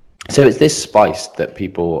so it's this spice that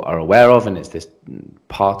people are aware of, and it's this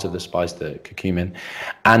part of the spice, the curcumin.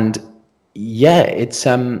 And yeah, it's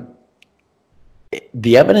the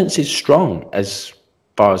evidence is strong as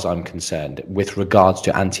far as I'm concerned with regards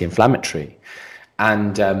to anti-inflammatory.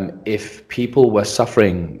 And if people were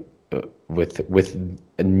suffering with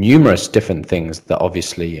numerous different things that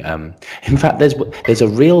obviously, in fact, there's a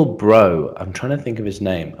real bro. I'm trying to think of his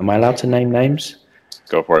name. Am I allowed to name names?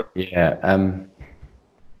 Go for it. Yeah.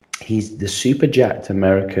 He's the super jacked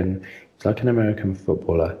American. He's like an American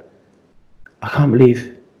footballer. I can't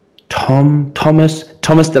believe Thomas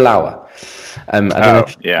DeLauer. I don't know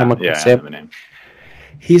if I know the name.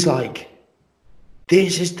 He's like,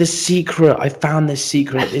 this is the secret. I found this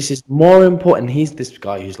secret. This is more important. He's this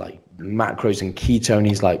guy who's like macros and keto, and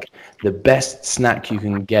he's like, the best snack you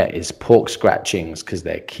can get is pork scratchings because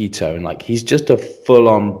they're keto. And like, he's just a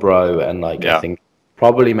full-on bro, and like, I think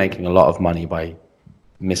probably making a lot of money by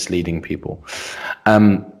misleading people.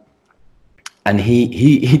 And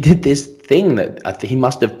he did this thing that I think he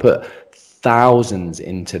must have put thousands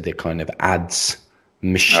into the kind of ads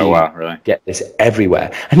machine. Oh, wow, really? Get this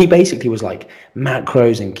everywhere. And he basically was like,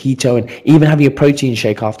 macros and keto and even having a protein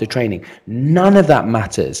shake after training, none of that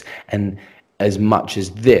matters. And as much as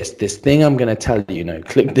this thing I'm going to tell you, you know,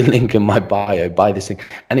 click the link in my bio, buy this thing.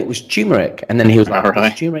 And it was turmeric. And then he was like, really?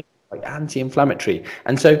 Turmeric, like anti-inflammatory.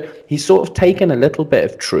 And so he's sort of taken a little bit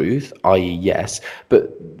of truth, i.e. yes,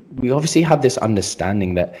 but we obviously have this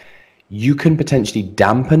understanding that you can potentially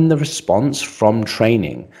dampen the response from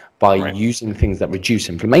training by using things that reduce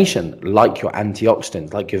inflammation, like your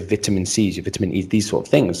antioxidants, like your vitamin C's, your vitamin E's, these sort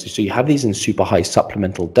of things. So you have these in super high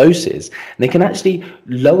supplemental doses, and they can actually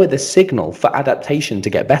lower the signal for adaptation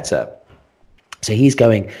to get better. So he's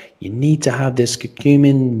going, you need to have this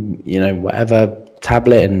curcumin, you know, whatever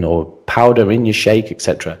tablet or powder in your shake,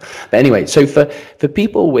 etc. But anyway, so for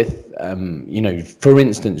people with, you know, for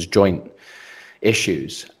instance, joint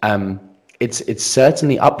issues, it's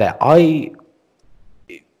certainly up there. I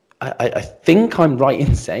think I'm right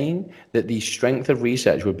in saying that the strength of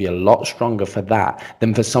research would be a lot stronger for that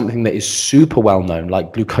than for something that is super well known,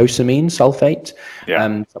 like glucosamine sulfate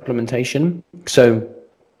supplementation. So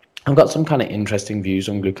I've got some kind of interesting views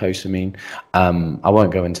on glucosamine. I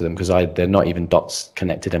won't go into them because they're not even dots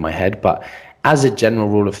connected in my head. But as a general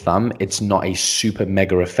rule of thumb, it's not a super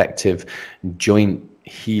mega effective joint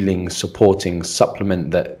healing supporting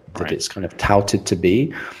supplement that it's kind of touted to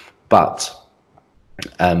be. But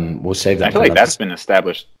we'll save that. I feel like that's been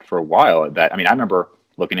established for a while. That, I mean, I remember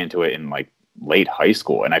looking into it in like late high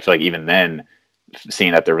school, and I feel like even then,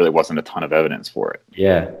 seeing that there really wasn't a ton of evidence for it.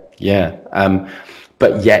 Yeah.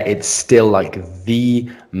 But yet it's still like the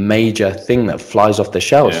major thing that flies off the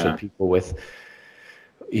shelves for people with,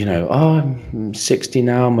 you know, I'm 60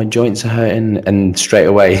 now, my joints are hurting, and straight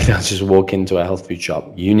away they'll just walk into a health food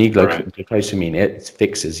shop. You need glucosamine, it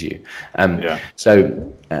fixes you.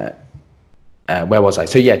 So where was I?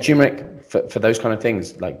 So yeah, turmeric for those kind of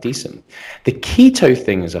things, like decent. The keto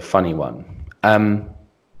thing is a funny one.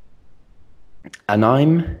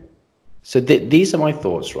 These are my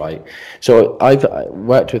thoughts, right? So I've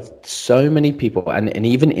worked with so many people and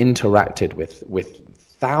even interacted with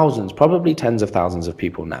thousands, probably tens of thousands of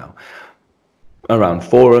people now, around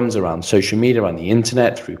forums, around social media, around the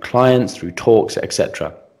internet, through clients, through talks,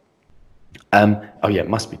 etc. It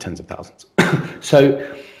must be tens of thousands.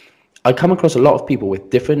 So I come across a lot of people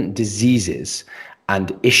with different diseases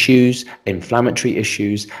and issues, inflammatory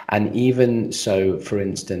issues, and even so, for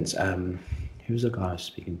instance, who's the guy I was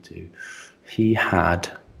speaking to? He had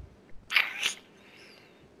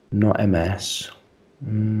not MS.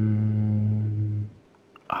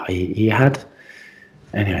 He had,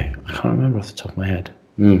 anyway, I can't remember off the top of my head.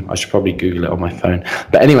 I should probably Google it on my phone.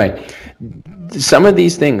 But anyway, some of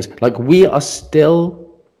these things, like we are still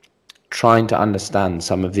trying to understand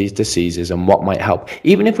some of these diseases and what might help.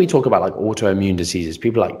 Even if we talk about like autoimmune diseases,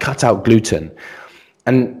 people like cut out gluten.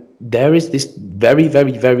 And there is this very,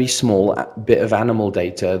 very, very small bit of animal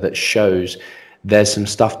data that shows there's some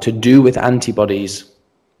stuff to do with antibodies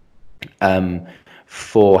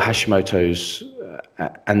for Hashimoto's,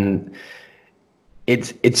 and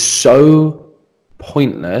it's so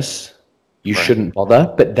pointless. You shouldn't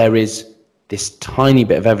bother, but there is this tiny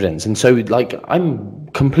bit of evidence. And so like I'm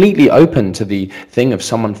completely open to the thing of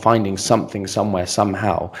someone finding something somewhere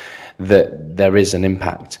somehow that there is an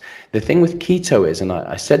impact. The thing with keto is, and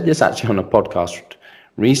I said this actually on a podcast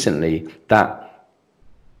recently, that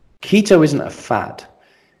keto isn't a fad.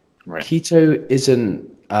 Right. Keto isn't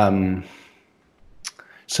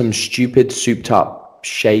some stupid souped up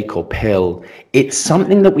shake or pill. It's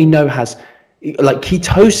something that we know has, like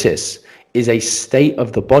ketosis is a state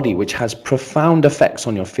of the body which has profound effects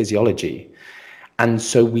on your physiology. And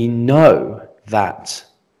so we know that,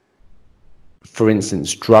 for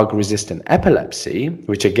instance, drug-resistant epilepsy,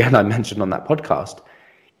 which again I mentioned on that podcast,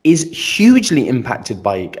 is hugely impacted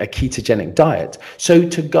by a ketogenic diet. So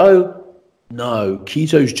to go, no,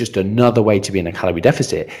 keto is just another way to be in a calorie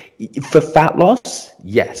deficit. For fat loss,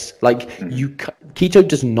 yes. Like keto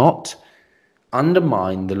does not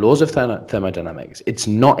undermine the laws of thermodynamics. It's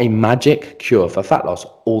not a magic cure for fat loss,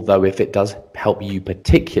 although if it does help you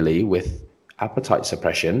particularly with appetite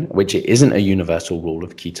suppression, which it isn't a universal rule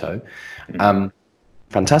of keto,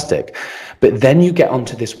 fantastic. But then you get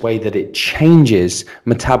onto this way that it changes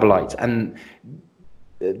metabolites and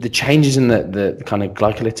the changes in the kind of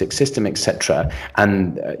glycolytic system, etc.,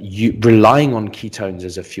 and you relying on ketones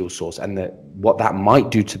as a fuel source and what that might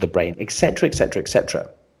do to the brain, etc., etc., etc.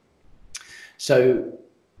 So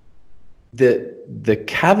the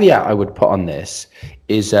caveat I would put on this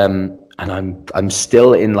is, and I'm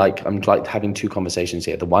still in I'm like having two conversations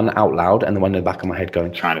here, the one out loud and the one in the back of my head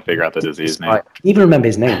going, trying to figure out the disease name. I can even remember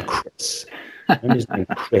his name, Chris. I remember his name,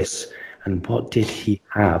 Chris. And what did he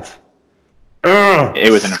have?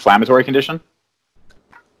 It was an inflammatory condition?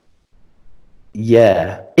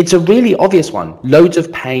 Yeah. It's a really obvious one. Loads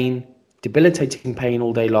of pain, debilitating pain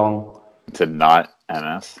all day long. To not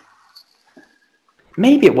MS?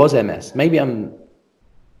 Maybe it was MS. I don't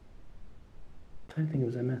think it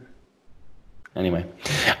was MS. Anyway,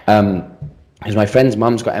 because my friend's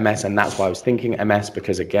mum's got MS, and that's why I was thinking MS,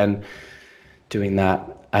 because again, doing that.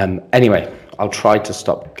 Anyway, I'll try to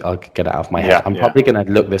stop. I'll get it out of my head. I'm probably going to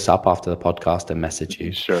look this up after the podcast and message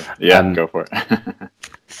you. Sure. Yeah, go for it.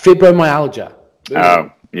 Fibromyalgia. Oh,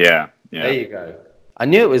 yeah. There you go. I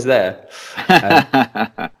knew it was there.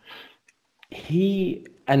 He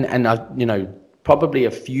and I've, probably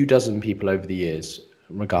a few dozen people over the years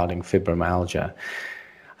regarding fibromyalgia.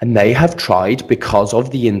 And they have tried, because of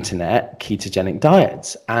the internet, ketogenic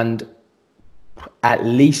diets. And at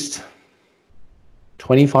least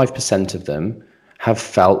 25% of them have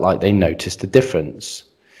felt like they noticed a difference.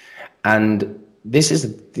 And this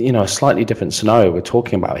is, a slightly different scenario we're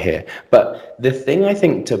talking about here. But the thing I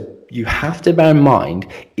think you have to bear in mind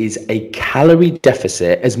is a calorie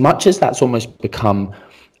deficit, as much as that's almost become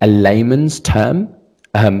a layman's term,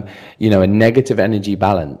 a negative energy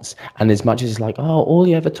balance. And as much as it's like, all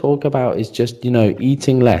you ever talk about is just,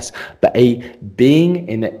 eating less. But being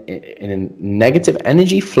in a negative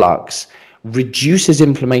energy flux reduces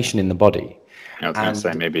inflammation in the body. I was going to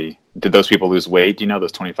say, maybe, did those people lose weight? Do you know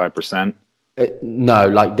those 25%?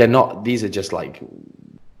 No, they're not, these are just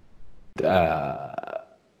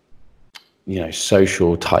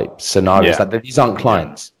social type scenarios. Yeah. These aren't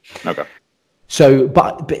clients. Yeah. Okay. So,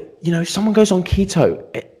 but if someone goes on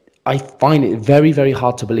keto, I find it very, very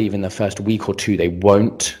hard to believe in the first week or two they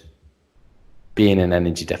won't be in an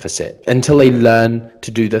energy deficit until they learn to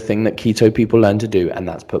do the thing that keto people learn to do, and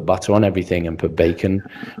that's put butter on everything and put bacon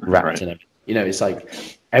wrapped in it. It's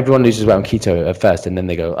like everyone loses weight on keto at first, and then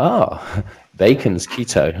they go, bacon's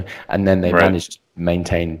keto, and then they manage to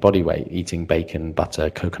maintain body weight eating bacon, butter,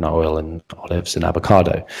 coconut oil, and olives and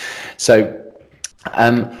avocado. So,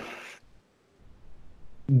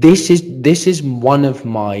 this is one of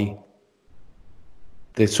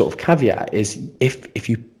the sort of caveat is if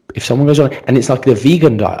someone goes on and it's like the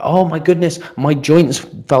vegan diet, oh my goodness, my joints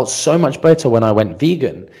felt so much better when I went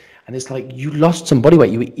vegan. And it's like, you lost some body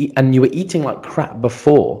weight, you were eating like crap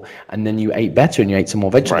before, and then you ate better and you ate some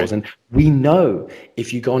more vegetables. And we know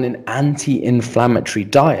if you go on an anti-inflammatory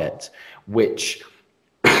diet, which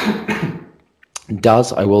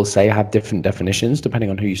does, I will say, have different definitions depending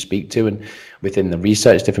on who you speak to, and within the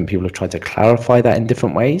research, different people have tried to clarify that in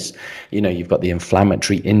different ways. You've got the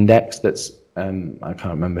inflammatory index that's, I can't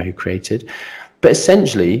remember who created, but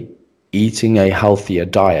essentially eating a healthier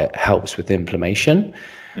diet helps with inflammation.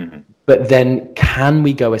 Mm-hmm. But then can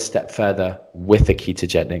we go a step further with a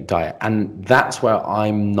ketogenic diet? And that's where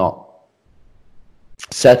I'm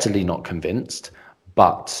certainly not convinced,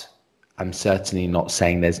 but I'm certainly not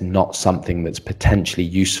saying there's not something that's potentially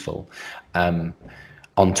useful on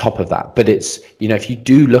top of that. But it's, if you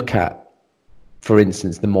do look at, for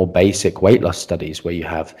instance, the more basic weight loss studies where you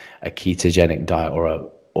have a ketogenic diet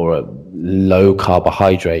or a low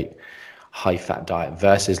carbohydrate, high fat diet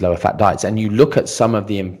versus lower fat diets, and you look at some of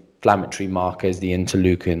the inflammatory markers, the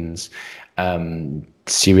interleukins,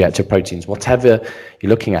 C-reactive proteins, whatever you're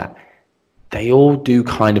looking at, they all do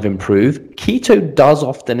kind of improve. Keto does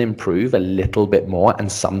often improve a little bit more,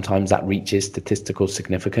 and sometimes that reaches statistical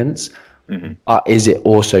significance. Is it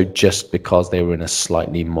also just because they were in a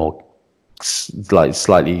slightly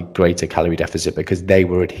greater calorie deficit because they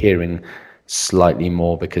were adhering slightly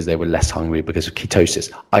more because they were less hungry because of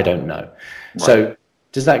ketosis? I don't know. Right. So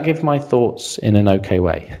does that give my thoughts in an okay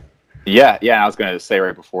way? Yeah. I was going to say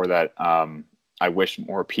right before that, I wish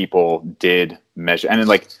more people did measure. And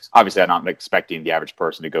then, obviously I'm not expecting the average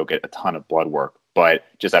person to go get a ton of blood work, but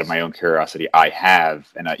just out of my own curiosity, I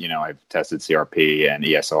have, and I've tested CRP and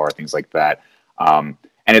ESR, things like that.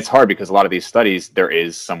 And it's hard because a lot of these studies, there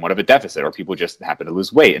is somewhat of a deficit, or people just happen to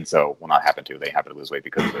lose weight. And so, they happen to lose weight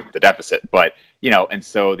because of the deficit. But, and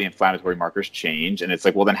so the inflammatory markers change. And it's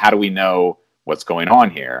like, well, then how do we know what's going on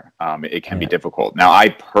here? It can be difficult. Now, I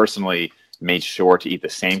personally made sure to eat the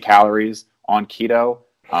same calories on keto.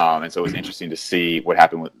 And so it was interesting to see what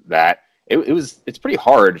happened with that. It's pretty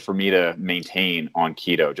hard for me to maintain on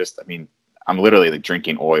keto. I'm literally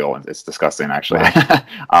drinking oil, and it's disgusting, actually.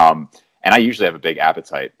 And I usually have a big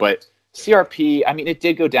appetite, but CRP, it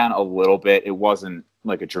did go down a little bit. It wasn't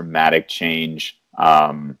like a dramatic change.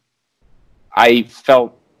 I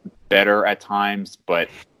felt better at times, but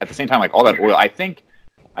at the same time, all that oil, I think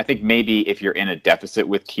maybe if you're in a deficit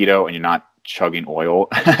with keto and you're not chugging oil,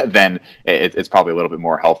 then it's probably a little bit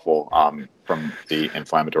more helpful from the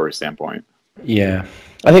inflammatory standpoint. Yeah.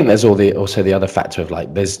 I think there's also the other factor of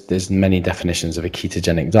there's many definitions of a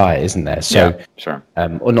ketogenic diet, isn't there? So, yeah, sure.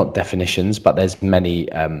 Or not definitions, but there's many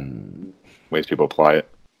ways people apply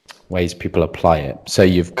it. So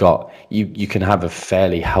you've got, you can have a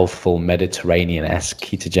fairly healthful Mediterranean-esque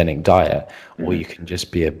ketogenic diet, or you can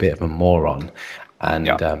just be a bit of a moron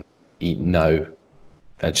and eat no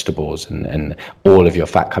vegetables and all of your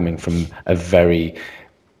fat coming from a very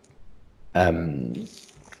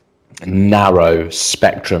narrow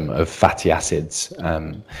spectrum of fatty acids,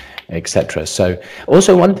 etc. So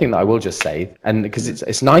also one thing that I will just say, and because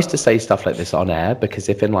it's nice to say stuff like this on air, because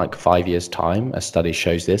if in 5 years time a study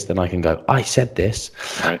shows this, then I can go, I said this.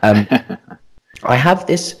 Right. I have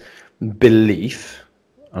this belief,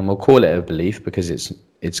 and we'll call it a belief because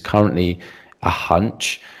it's currently a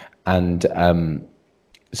hunch, and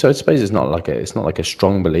so I suppose it's not like a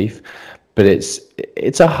strong belief, but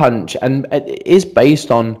it's a hunch, and it is based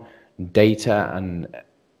on data and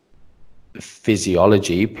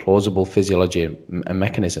physiology, plausible physiology and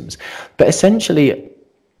mechanisms. But essentially,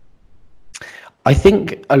 I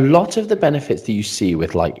think a lot of the benefits that you see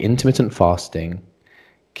with intermittent fasting,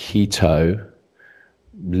 keto,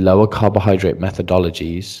 lower carbohydrate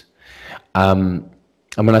methodologies, and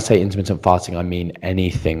when I say intermittent fasting, I mean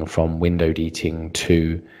anything from windowed eating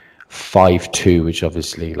to 5-2, which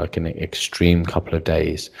obviously an extreme couple of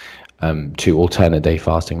days, to alternate day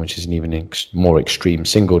fasting, which is an even more extreme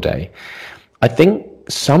single day. I think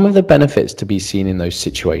some of the benefits to be seen in those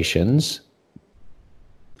situations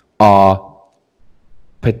are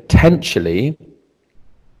potentially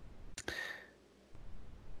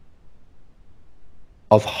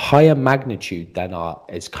of higher magnitude than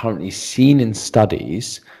is currently seen in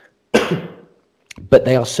studies, but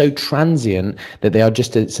they are so transient that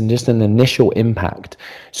it's just an initial impact.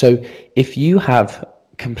 So if you have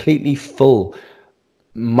completely full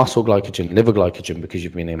muscle glycogen, liver glycogen, because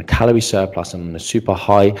you've been in a calorie surplus and on a super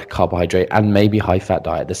high carbohydrate and maybe high fat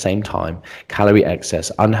diet at the same time, calorie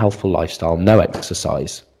excess, unhealthful lifestyle, no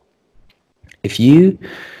exercise. If you,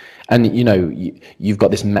 and you've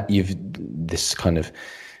got this kind of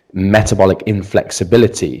metabolic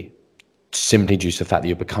inflexibility simply due to the fact that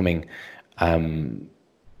you're becoming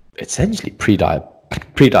essentially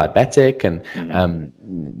pre-diabetic and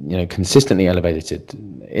consistently elevated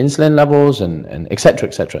insulin levels and et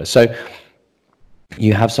cetera. So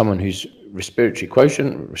you have someone whose respiratory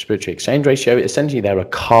quotient, respiratory exchange ratio, essentially they're a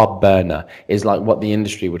carb burner, is what the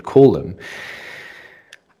industry would call them.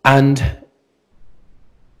 And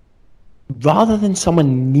rather than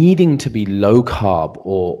someone needing to be low carb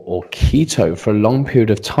or keto for a long period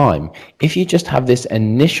of time, if you just have this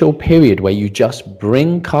initial period where you just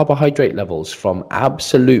bring carbohydrate levels from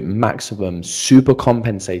absolute maximum, super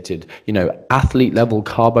compensated, athlete level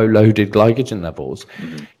carbo loaded glycogen levels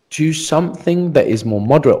to something that is more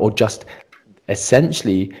moderate, or just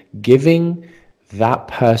essentially giving that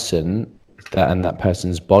person and that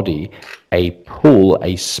person's body a pool,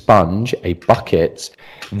 a sponge, a bucket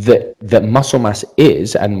that muscle mass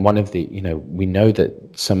is. And one of the, we know that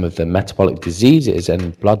some of the metabolic diseases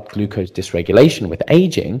and blood glucose dysregulation with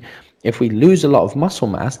aging, if we lose a lot of muscle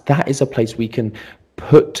mass, that is a place we can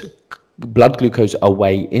put blood glucose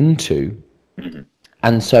away into. Mm-hmm.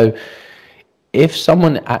 And so if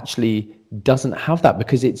someone actually doesn't have that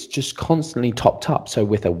because it's just constantly topped up, so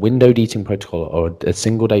with a windowed eating protocol or a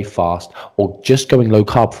single day fast or just going low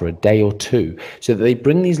carb for a day or two, so that they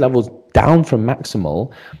bring these levels down from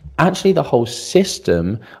maximal, actually the whole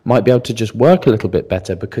system might be able to just work a little bit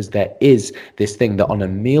better, because there is this thing that on a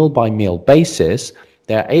meal by meal basis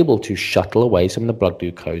they're able to shuttle away some of the blood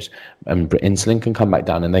glucose, and insulin can come back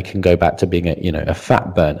down, and they can go back to being a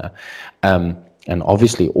fat burner. And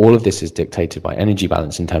obviously, all of this is dictated by energy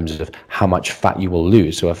balance in terms of how much fat you will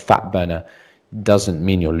lose. So a fat burner doesn't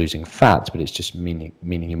mean you're losing fat, but it's just meaning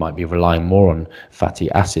you might be relying more on fatty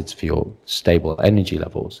acids for your stable energy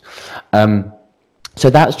levels. So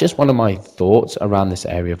that's just one of my thoughts around this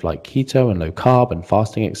area of like keto and low carb and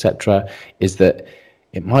fasting, etc. Is that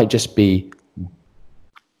it might just be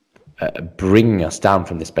bringing us down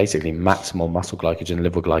from this basically maximal muscle glycogen,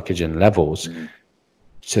 liver glycogen levels. Mm-hmm.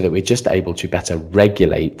 So that we're just able to better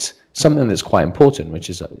regulate something that's quite important, which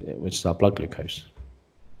is our blood glucose.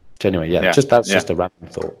 So anyway, just a random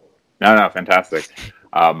thought. No, fantastic.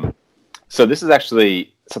 So this is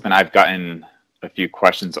actually something I've gotten a few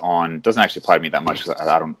questions on. It doesn't actually apply to me that much because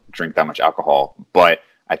I don't drink that much alcohol. But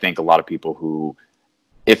I think a lot of people who,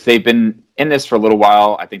 if they've been in this for a little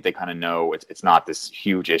while, I think they kind of know it's not this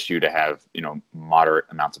huge issue to have moderate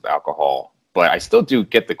amounts of alcohol. But I still do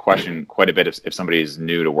get the question quite a bit if somebody is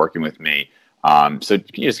new to working with me. So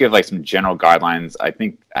can you just give like some general guidelines? I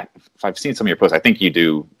think if I've seen some of your posts, I think you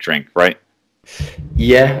do drink, right?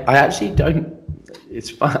 Yeah, I actually don't. It's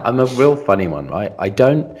fun. I'm a real funny one, right? I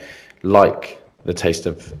don't like the taste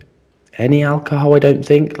of any alcohol, I don't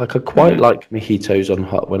think. Like I quite like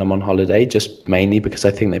mojitos when I'm on holiday, just mainly because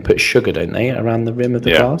I think they put sugar, don't they, around the rim of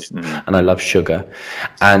the glass? Mm-hmm. And I love sugar.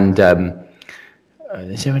 And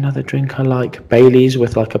is there another drink I like? Baileys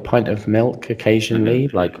with like a pint of milk occasionally,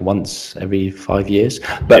 like once every 5 years.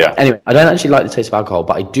 But anyway, I don't actually like the taste of alcohol,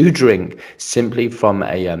 but I do drink simply from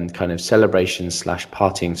a kind of celebration /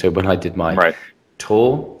 partying. So when I did my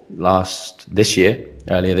tour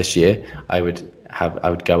earlier this year, I would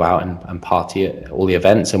go out and party at all the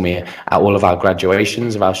events, and at all of our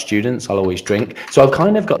graduations of our students, I'll always drink. So I've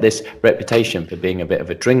kind of got this reputation for being a bit of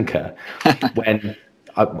a drinker. When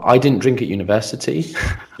I didn't drink at university.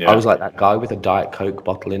 I was like that guy with a Diet Coke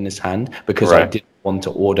bottle in his hand because I didn't want to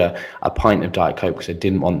order a pint of Diet Coke because I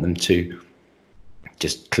didn't want them to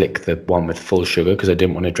just click the one with full sugar, because I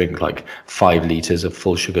didn't want to drink like 5 liters of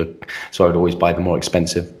full sugar. So I would always buy the more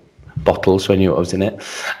expensive bottle so I knew what was in it.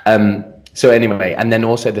 So anyway, and then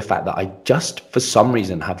also the fact that I just for some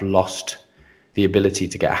reason have lost the ability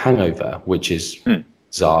to get a hangover, which is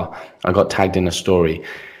bizarre. I got tagged in a story.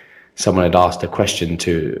 Someone had asked a question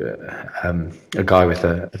to a guy with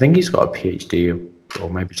I think he's got a PhD or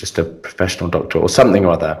maybe just a professional doctorate or something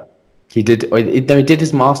or other. He did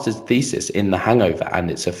his master's thesis in the hangover and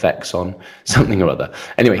its effects on something or other.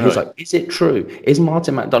 Anyway, he was like, is it true? Is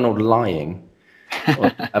Martin McDonald lying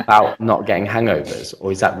about not getting hangovers,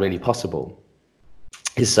 or is that really possible?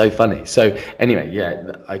 It's so funny. So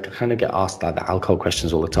anyway, I kind of get asked like the alcohol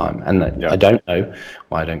questions all the time, and I don't know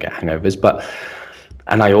why I don't get hangovers,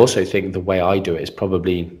 and I also think the way I do it is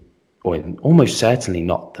probably, or almost certainly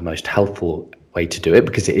not the most helpful way to do it,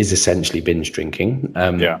 because it is essentially binge drinking.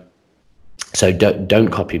 So don't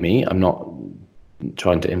copy me. I'm not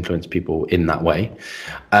trying to influence people in that way.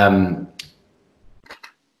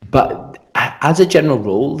 But as a general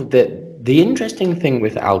rule, the interesting thing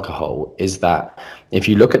with alcohol is that if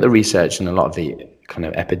you look at the research and a lot of the kind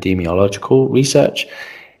of epidemiological research,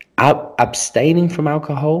 abstaining from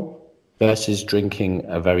alcohol versus drinking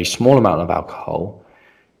a very small amount of alcohol,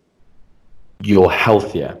 you're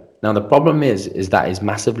healthier. Now, the problem is that is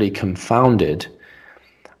massively confounded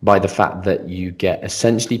by the fact that you get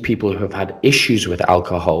essentially people who have had issues with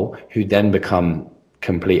alcohol who then become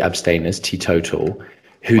complete abstainers, teetotal,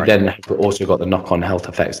 who then have also got the knock-on health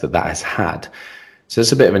effects that has had. So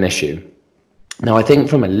it's a bit of an issue. Now, I think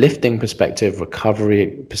from a lifting perspective, recovery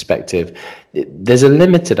perspective, there's a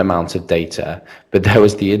limited amount of data, but there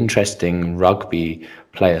was the interesting rugby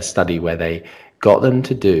player study where they got them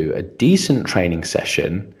to do a decent training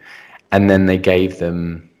session, and then they gave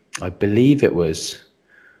them, I believe there was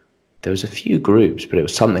a few groups, but it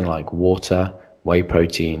was something like water, whey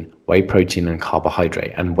protein and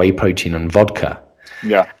carbohydrate, and whey protein and vodka.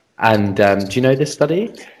 Yeah. And do you know this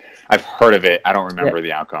study? I've heard of it. I don't remember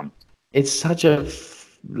the outcome. It's such a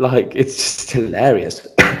it's just hilarious.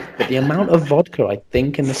 But the amount of vodka, I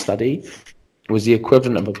think, in the study was the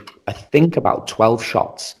equivalent of, I think, about 12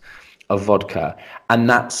 shots of vodka. And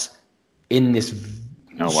that's in this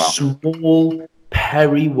small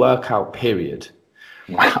peri-workout period.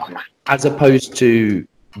 Wow. As opposed to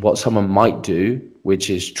what someone might do, which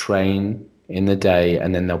is train in the day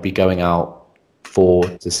and then they'll be going out 4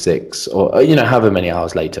 to 6 or, you know, however many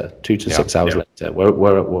hours later, 2 to 6 hours later,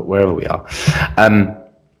 wherever we are.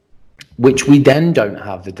 Which we then don't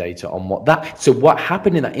have the data on so what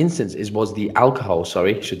happened in that instance was the alcohol,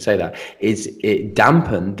 it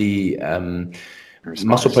dampened the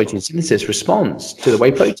muscle protein synthesis response to the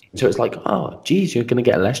whey protein. So it's like, oh, geez, you're going to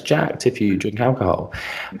get less jacked if you drink alcohol.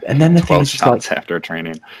 And then the thing is just like, after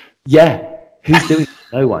training. Yeah. Who's doing it?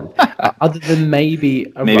 No one. Other than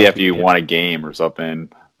maybe after you won a game or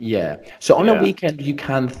something. Yeah. So on a weekend, you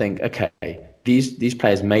can think, okay, these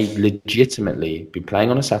players may legitimately be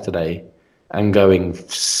playing on a Saturday and going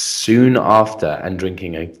soon after and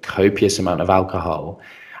drinking a copious amount of alcohol.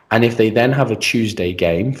 And if they then have a Tuesday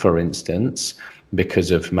game, for instance,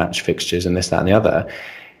 because of match fixtures and this, that, and the other,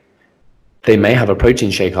 they may have a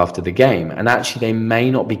protein shake after the game. And actually, they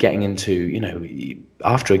may not be getting into, you know,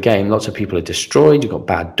 after a game, lots of people are destroyed. You've got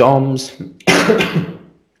bad DOMs.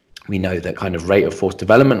 We know that kind of rate of force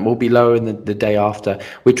development will be lower in the day after.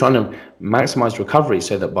 We're trying to maximize recovery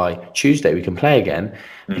so that by Tuesday we can play again.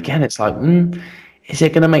 Again, it's like, is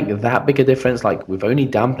it going to make that big a difference? Like, we've only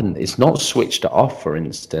dampened, it's not switched it off, for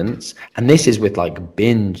instance. And this is with like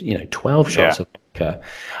binge, 12 shots of vodka.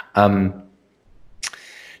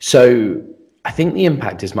 So I think the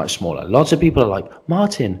impact is much smaller. Lots of people are like,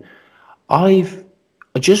 Martin, I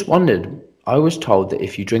just wondered, I was told that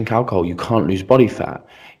if you drink alcohol, you can't lose body fat.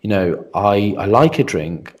 I like a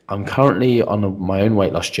drink. I'm currently on my own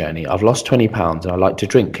weight loss journey. I've lost 20 pounds and I like to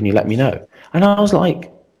drink. Can you let me know? And I was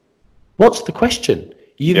like, what's the question?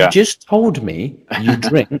 You've just told me you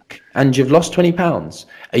drink and you've lost 20 pounds.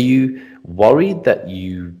 Are you worried that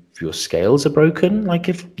your scales are broken? Like,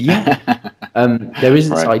 there is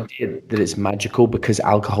this idea that it's magical because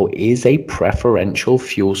alcohol is a preferential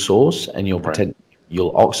fuel source and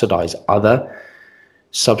you'll oxidize other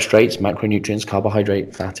substrates, macronutrients,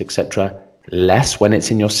 carbohydrate, fat, etc., less when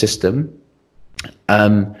it's in your system.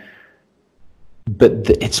 But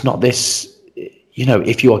it's not this,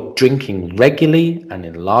 if you're drinking regularly and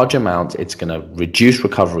in large amounts, it's going to reduce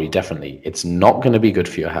recovery, definitely. It's not going to be good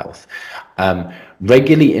for your health.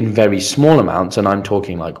 Regularly in very small amounts, and I'm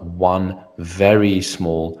talking like one very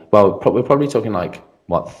small, we're probably talking like,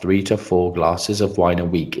 3 to 4 glasses of wine a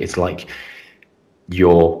week. It's like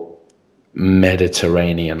your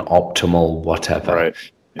Mediterranean optimal whatever. Right.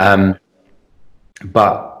 Yeah.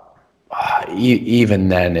 But even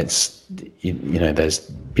then, it's there's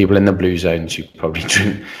people in the blue zones who probably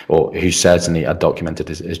drink, or who certainly are documented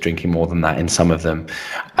as drinking more than that in some of them.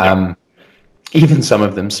 Even some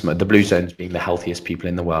of them, the blue zones being the healthiest people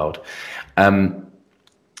in the world.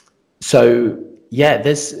 So yeah,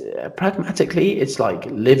 there's pragmatically, it's like,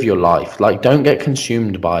 live your life. Like, don't get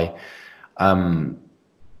consumed by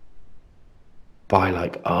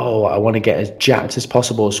like, oh, I want to get as jacked as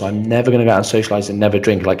possible, so I'm never going to go out and socialize and never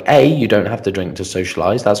drink. Like, you don't have to drink to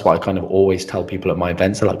socialize. That's why I kind of always tell people at my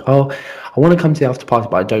events, they're like, oh, I want to come to the after party,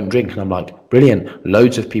 but I don't drink. And I'm like, brilliant.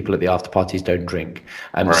 Loads of people at the after parties don't drink.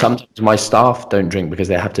 Sometimes my staff don't drink because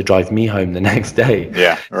they have to drive me home the next day.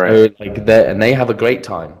 Yeah, right. So, like, they have a great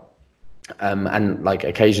time. And like,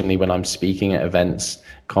 occasionally when I'm speaking at events,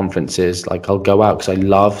 conferences, like, I'll go out because I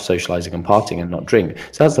love socializing and partying and not drink.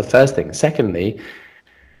 So that's the first thing. Secondly,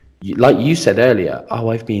 like you said earlier,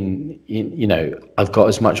 I've been, I've got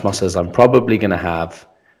as much muscle as I'm probably going to have.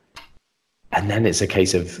 And then it's a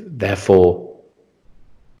case of, therefore,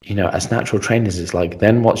 as natural trainers, it's like,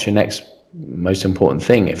 then what's your next most important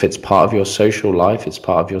thing? If it's part of your social life, it's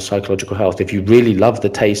part of your psychological health. If you really love the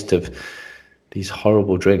taste of these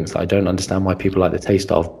horrible drinks, I don't understand why people like the taste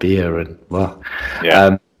of beer and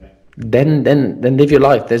then live your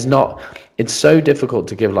life. It's so difficult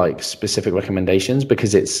to give like specific recommendations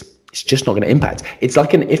because it's just not going to impact. It's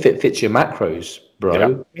like an if it fits your macros,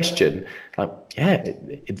 bro, question. Like,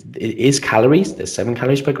 it is calories. There's 7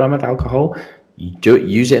 calories per gram of alcohol. You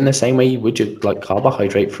use it in the same way you would your like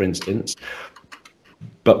carbohydrate, for instance.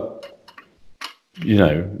 But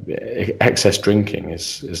excess drinking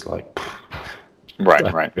is like,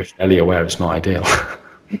 right. We're fairly aware it's not ideal.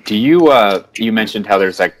 Do you mentioned how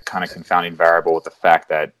there's that kind of confounding variable with the fact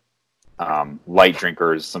that light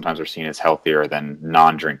drinkers sometimes are seen as healthier than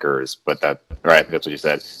non-drinkers, but that's what you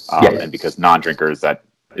said. And because non-drinkers, that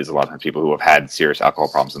is a lot of times people who have had serious alcohol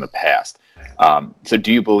problems in the past. So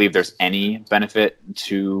do you believe there's any benefit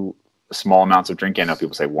to small amounts of drinking? I know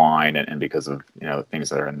people say wine and because of, things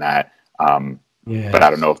that are in that. But I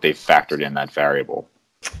don't know if they've factored in that variable.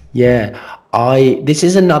 Yeah, this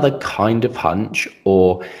is another kind of hunch,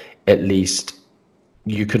 or at least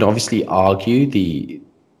you could obviously argue the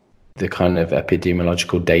kind of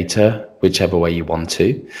epidemiological data, whichever way you want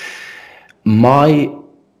to. My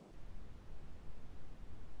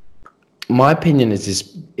opinion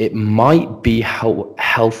is it might be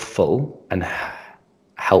helpful and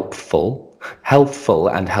helpful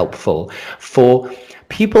for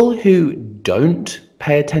people who don't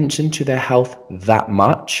pay attention to their health that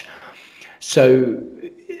much. So,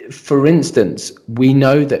 for instance, we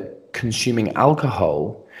know that consuming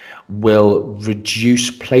alcohol will reduce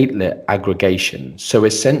platelet aggregation. So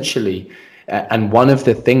essentially, and one of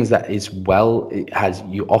the things that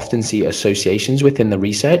you often see associations with in the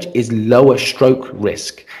research is lower stroke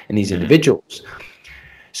risk in these individuals.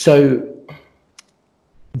 So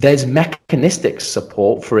there's mechanistic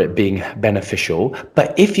support for it being beneficial.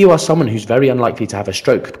 But if you are someone who's very unlikely to have a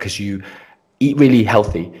stroke because you eat really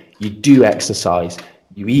healthy, you do exercise,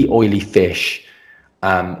 you eat oily fish,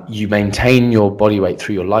 you maintain your body weight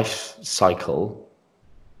through your life cycle,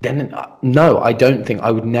 then no, I don't think I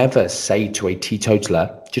would never say to a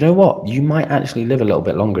teetotaler, do you know what? You might actually live a little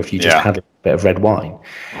bit longer if you just had a bit of red wine.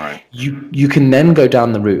 Right. You can then go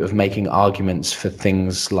down the route of making arguments for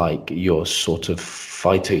things like your sort of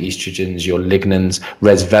phytoestrogens, your lignans.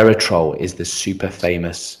 Resveratrol is the super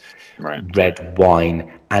famous red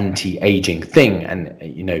wine anti-aging thing. And,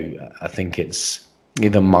 I think it's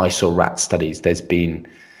either mice or rat studies. There's been,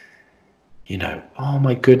 oh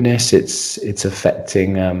my goodness, it's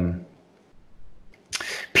affecting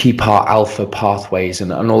PPAR alpha pathways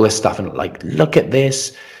and all this stuff. And like, look at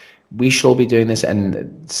this, we should all be doing this. And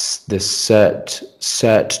the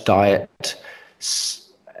CERT diet,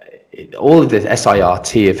 all of this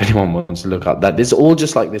SIRT, if anyone wants to look up that, there's all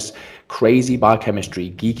just like this crazy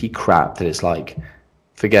biochemistry, geeky crap that it's like,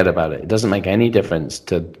 forget about it. It doesn't make any difference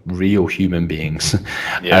to real human beings.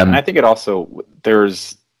 Yeah, and I think it also,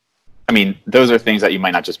 those are things that you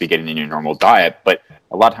might not just be getting in your normal diet, but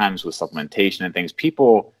a lot of times with supplementation and things,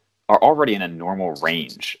 people are already in a normal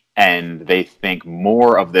range and they think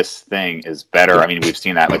more of this thing is better. I mean, we've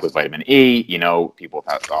seen that like with vitamin E, people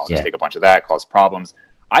thought, just take a bunch of that, cause problems.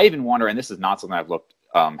 I even wonder, and this is not something I've looked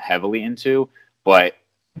heavily into, but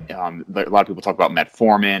a lot of people talk about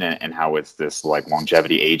metformin and how it's this like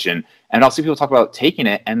longevity agent. And I'll see people talk about taking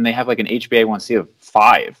it and they have like an HbA1c of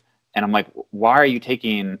 5. And I'm like, why are you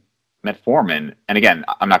taking metformin? And again,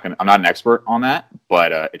 I'm not an expert on that,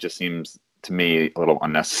 but it just seems to me a little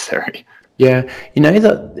unnecessary. Yeah,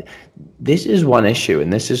 that this is one issue,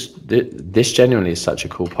 and this genuinely is such a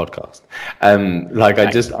cool podcast. I'm like,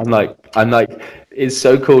 it's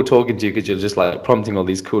so cool talking to you because you're just like prompting all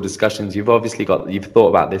these cool discussions. You've thought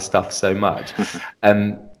about this stuff so much.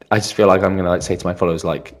 I just feel like I'm gonna say to my followers,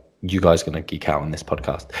 like, you guys are gonna geek out on this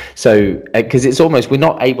podcast. So because it's almost, we're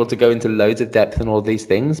not able to go into loads of depth and all these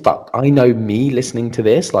things, but I know me listening to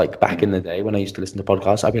this, like back in the day when I used to listen to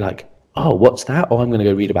podcasts, I'd be like, oh, what's that? Oh, I'm going to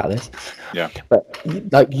go read about this. Yeah. But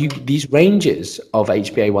like these ranges of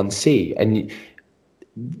HbA1c, and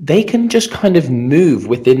they can just kind of move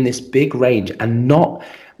within this big range, and not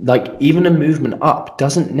like even a movement up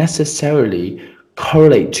doesn't necessarily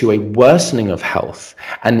correlate to a worsening of health.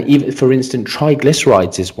 And even, for instance,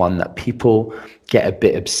 triglycerides is one that people get a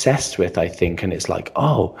bit obsessed with, I think. And it's like,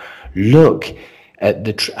 oh, look at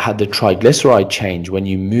the triglyceride change when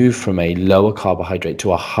you move from a lower carbohydrate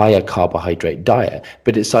to a higher carbohydrate diet.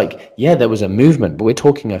 But it's like, yeah, there was a movement, but we're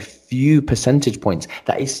talking a few percentage points.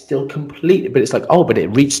 That is still completely, but it's like, oh, but it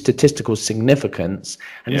reached statistical significance.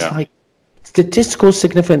 And it's like, statistical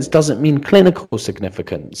significance doesn't mean clinical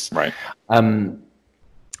significance. Right.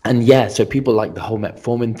 And yeah, so people like the whole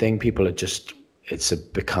metformin thing, people are just,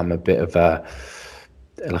 become a bit of a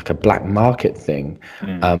black market thing.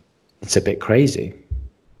 It's a bit crazy.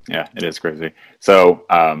 Yeah, it is crazy. So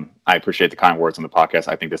I appreciate the kind words on the podcast.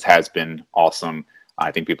 I think this has been awesome.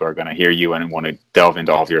 I think people are going to hear you and want to delve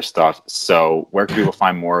into all of your stuff. So where can people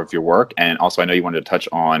find more of your work? And also, I know you wanted to touch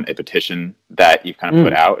on a petition that you've kind of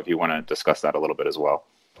put out, if you want to discuss that a little bit as well.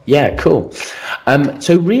 Yeah, cool.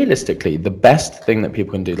 So realistically, the best thing that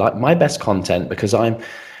people can do, like my best content, because I'm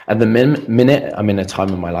at the minute, I'm in a time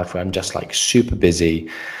in my life where I'm just like super busy,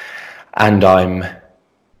 and I'm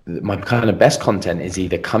my kind of best content is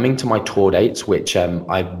either coming to my tour dates, which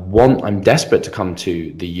I'm desperate to come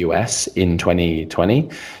to the US in 2020.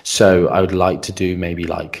 So I would like to do maybe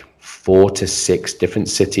like 4 to 6 different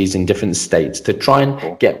cities in different states to try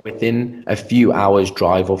and get within a few hours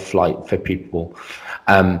drive or flight for people.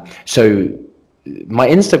 So my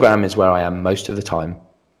Instagram is where I am most of the time,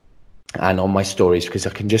 and on my stories, because I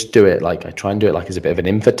can just do it like, I try and do it like as a bit of an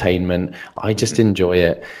infotainment. I just enjoy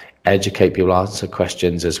it, educate people, answer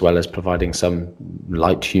questions, as well as providing some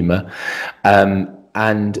light humor.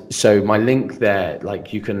 And so my link there,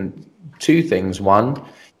 like, you can, 2 things. One,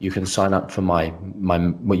 you can sign up for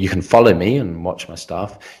you can follow me and watch my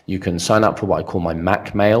stuff. You can sign up for what I call my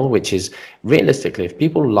Mac mail, which is realistically, if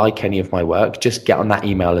people like any of my work, just get on that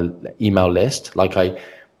email list. Like,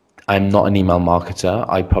 I'm not an email marketer.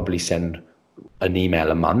 I probably send an email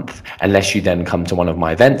a month, unless you then come to one of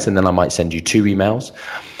my events, and then I might send you 2 emails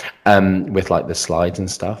with like the slides and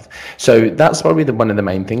stuff. So that's probably one of the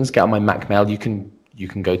main things. Get on my Mac mail. You can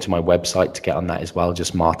go to my website to get on that as well,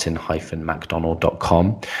 just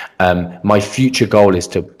martin-macdonald.com. My future goal is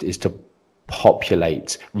to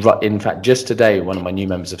populate. In fact, just today, one of my new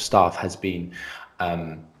members of staff has been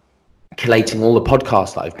collating all the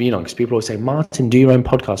podcasts that I've been on, because people always say, Martin, do your own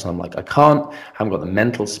podcast. And I'm like, I haven't got the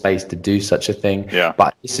mental space to do such a thing. Yeah.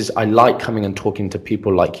 But I like coming and talking to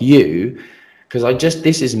people like you, because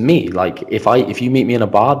this is me. Like, if you meet me in a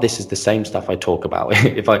bar, this is the same stuff I talk about.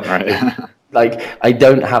 Like, I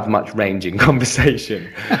don't have much range in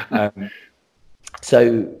conversation.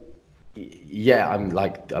 So yeah,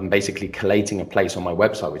 I'm basically collating a place on my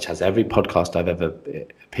website which has every podcast I've ever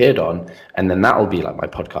appeared on, and then that will be like my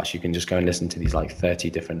podcast. You can just go and listen to these like 30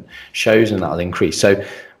 different shows, and that'll increase. So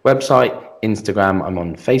website, Instagram, I'm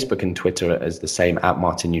on Facebook and Twitter as the same, at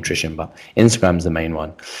Martin Nutrition, but Instagram's the main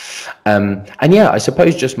one. And yeah, I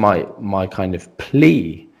suppose just my kind of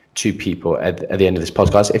plea to people at the end of this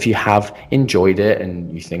podcast, if you have enjoyed it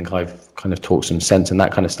and you think I've kind of talked some sense and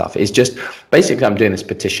that kind of stuff, it's just basically, I'm doing this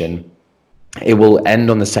petition. It will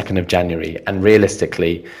end on the 2nd of January, and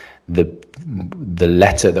realistically, the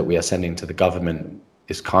letter that we are sending to the government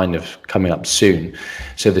is kind of coming up soon,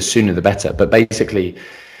 so the sooner the better. But basically,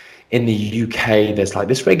 in the UK, there's like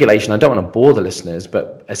this regulation. I don't want to bore the listeners,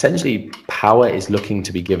 but essentially power is looking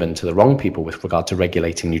to be given to the wrong people with regard to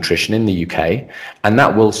regulating nutrition in the UK, and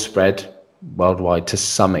that will spread worldwide to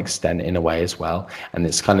some extent in a way as well. And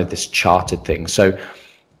it's kind of this chartered thing. So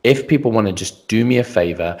if people want to just do me a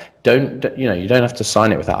favor, you don't have to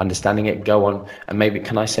sign it without understanding it. Go on, and maybe,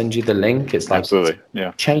 can I send you the link? It's like, absolutely,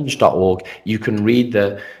 yeah, change.org. You can read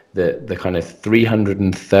the kind of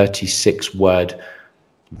 336 word,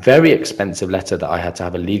 very expensive letter that I had to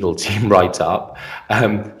have a legal team write up.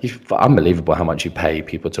 Unbelievable how much you pay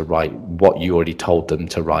people to write what you already told them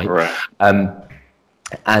to write. Right.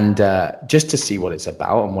 And just to see what it's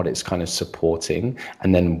about and what it's kind of supporting.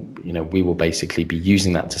 And then, we will basically be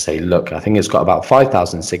using that to say, look, I think it's got about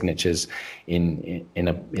 5,000 signatures in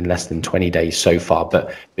less than 20 days so far.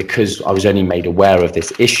 But because I was only made aware of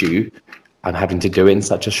this issue, I'm having to do it in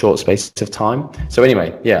such a short space of time. So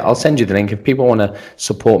anyway, yeah, I'll send you the link. If people want to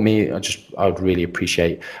support me, I would really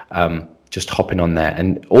appreciate just hopping on there.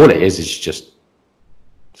 And all it is just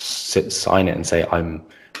sign it and say,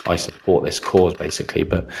 I support this cause, basically.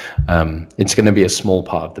 But it's going to be a small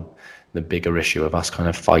part of the bigger issue of us kind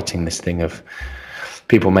of fighting this thing of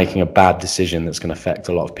people making a bad decision that's going to affect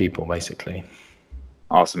a lot of people, basically.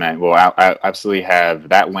 Awesome, man. Well, I absolutely have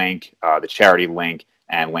that link, the charity link,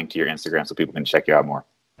 and link to your Instagram so people can check you out more.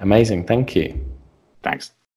 Amazing. Thank you. Thanks.